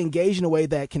 You need to be engaged in a way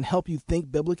that can help you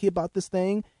think biblically about this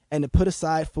thing and to put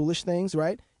aside foolish things,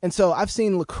 right? And so I've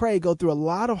seen Lecrae go through a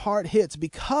lot of hard hits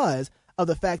because of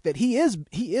the fact that he is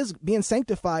being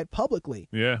sanctified publicly.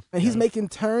 Yeah. And he's making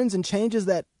turns and changes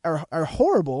that are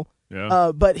horrible.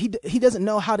 Yeah. But he doesn't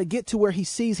know how to get to where he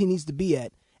sees he needs to be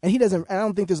at. And I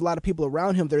don't think there's a lot of people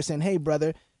around him that are saying, hey,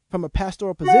 brother, from a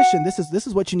pastoral position, this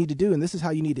is what you need to do, and this is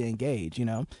how you need to engage,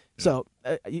 Yeah. So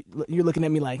you're looking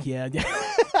at me like, yeah.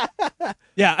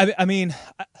 Yeah, I mean,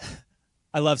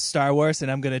 I love Star Wars, and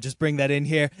I'm gonna just bring that in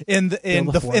here. In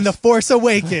the Force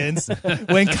Awakens,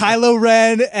 when Kylo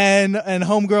Ren and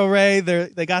Homegirl Rey,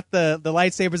 they got the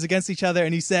lightsabers against each other,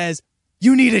 and he says,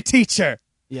 "You need a teacher."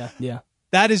 Yeah.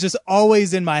 That is just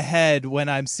always in my head when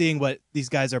I'm seeing what these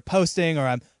guys are posting, or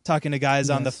I'm talking to guys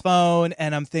on the phone,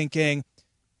 and I'm thinking,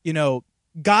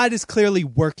 God is clearly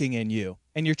working in you,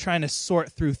 and you're trying to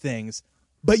sort through things,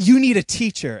 but you need a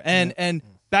teacher. And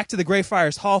back to the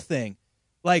Greyfriars Hall thing,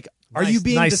 like, are you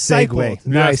being discipled?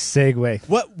 Nice segue.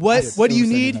 What do you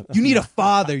need? You need a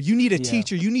father. You need a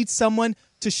teacher. You need someone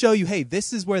to show you, hey,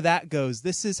 this is where that goes.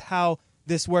 This is how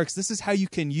this works. This is how you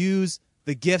can use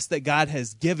the gifts that God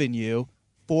has given you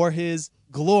for his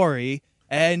glory,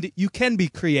 and you can be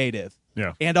creative.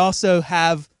 Yeah. And also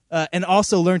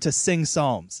learn to sing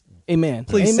psalms. Amen.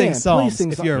 Please sing psalms. Please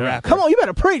sing if you're a rapper. Come on, you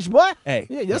better preach, boy. Hey.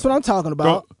 Yeah, that's what I'm talking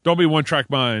about. Don't be one-track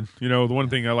mind. The one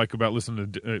thing I like about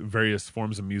listening to various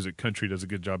forms of music, country does a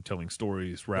good job telling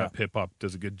stories, rap, hip-hop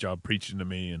does a good job preaching to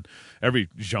me, and every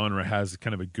genre has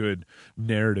kind of a good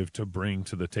narrative to bring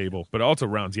to the table, but it also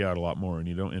rounds you out a lot more, and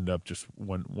you don't end up just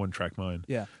one-track mind.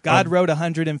 Yeah. God wrote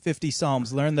 150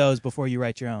 psalms. Learn those before you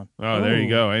write your own. Oh, there you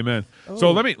go. Amen.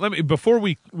 So let me before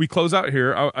we close out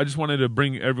here, I just wanted to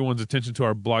bring everyone's attention to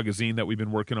our blogazine that we've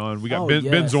been working on. We got Ben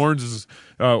Zorns is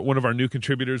one of our new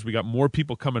contributors. We got more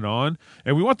people coming on,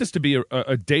 and we want this to be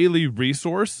a daily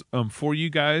resource for you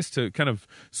guys to kind of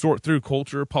sort through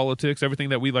culture, politics, everything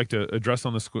that we like to address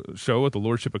on the show at the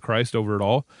Lordship of Christ over it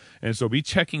all. And so be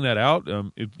checking that out.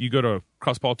 If you go to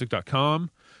crosspolitic.com,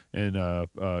 and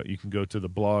you can go to the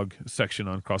blog section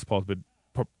on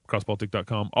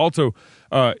crosspolitic.com. Also,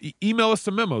 email us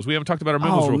some memos. We haven't talked about our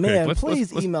memos real quick.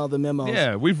 Please email the memos.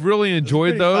 Yeah, we've really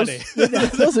enjoyed those.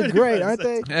 Those are great, aren't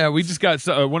they? Yeah, we just got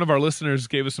one of our listeners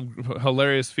gave us some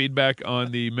hilarious feedback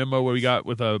on the memo where we got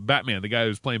with Batman, the guy who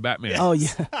was playing Batman. Oh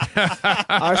yeah,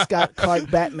 R. Scott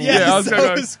Clark Batman. Yeah,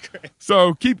 that was great.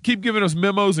 So keep giving us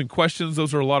memos and questions.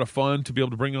 Those are a lot of fun to be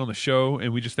able to bring on the show,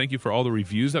 and we just thank you for all the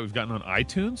reviews that we've gotten on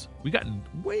iTunes. We've gotten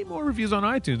way more reviews on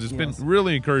iTunes. It's been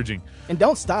really encouraging. And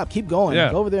don't stop. job. Keep going.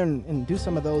 Yeah. Go over there and do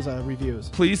some of those reviews.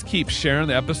 Please keep sharing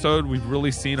the episode. We've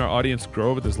really seen our audience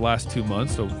grow over this last 2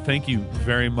 months, so thank you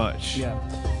very much. Yeah.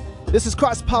 This is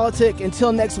Cross Politic.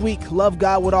 Until next week, love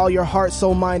God with all your heart,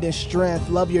 soul, mind, and strength.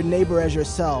 Love your neighbor as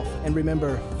yourself. And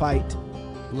remember, fight,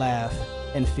 laugh,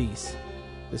 and feast.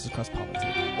 This is Cross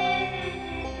Politic.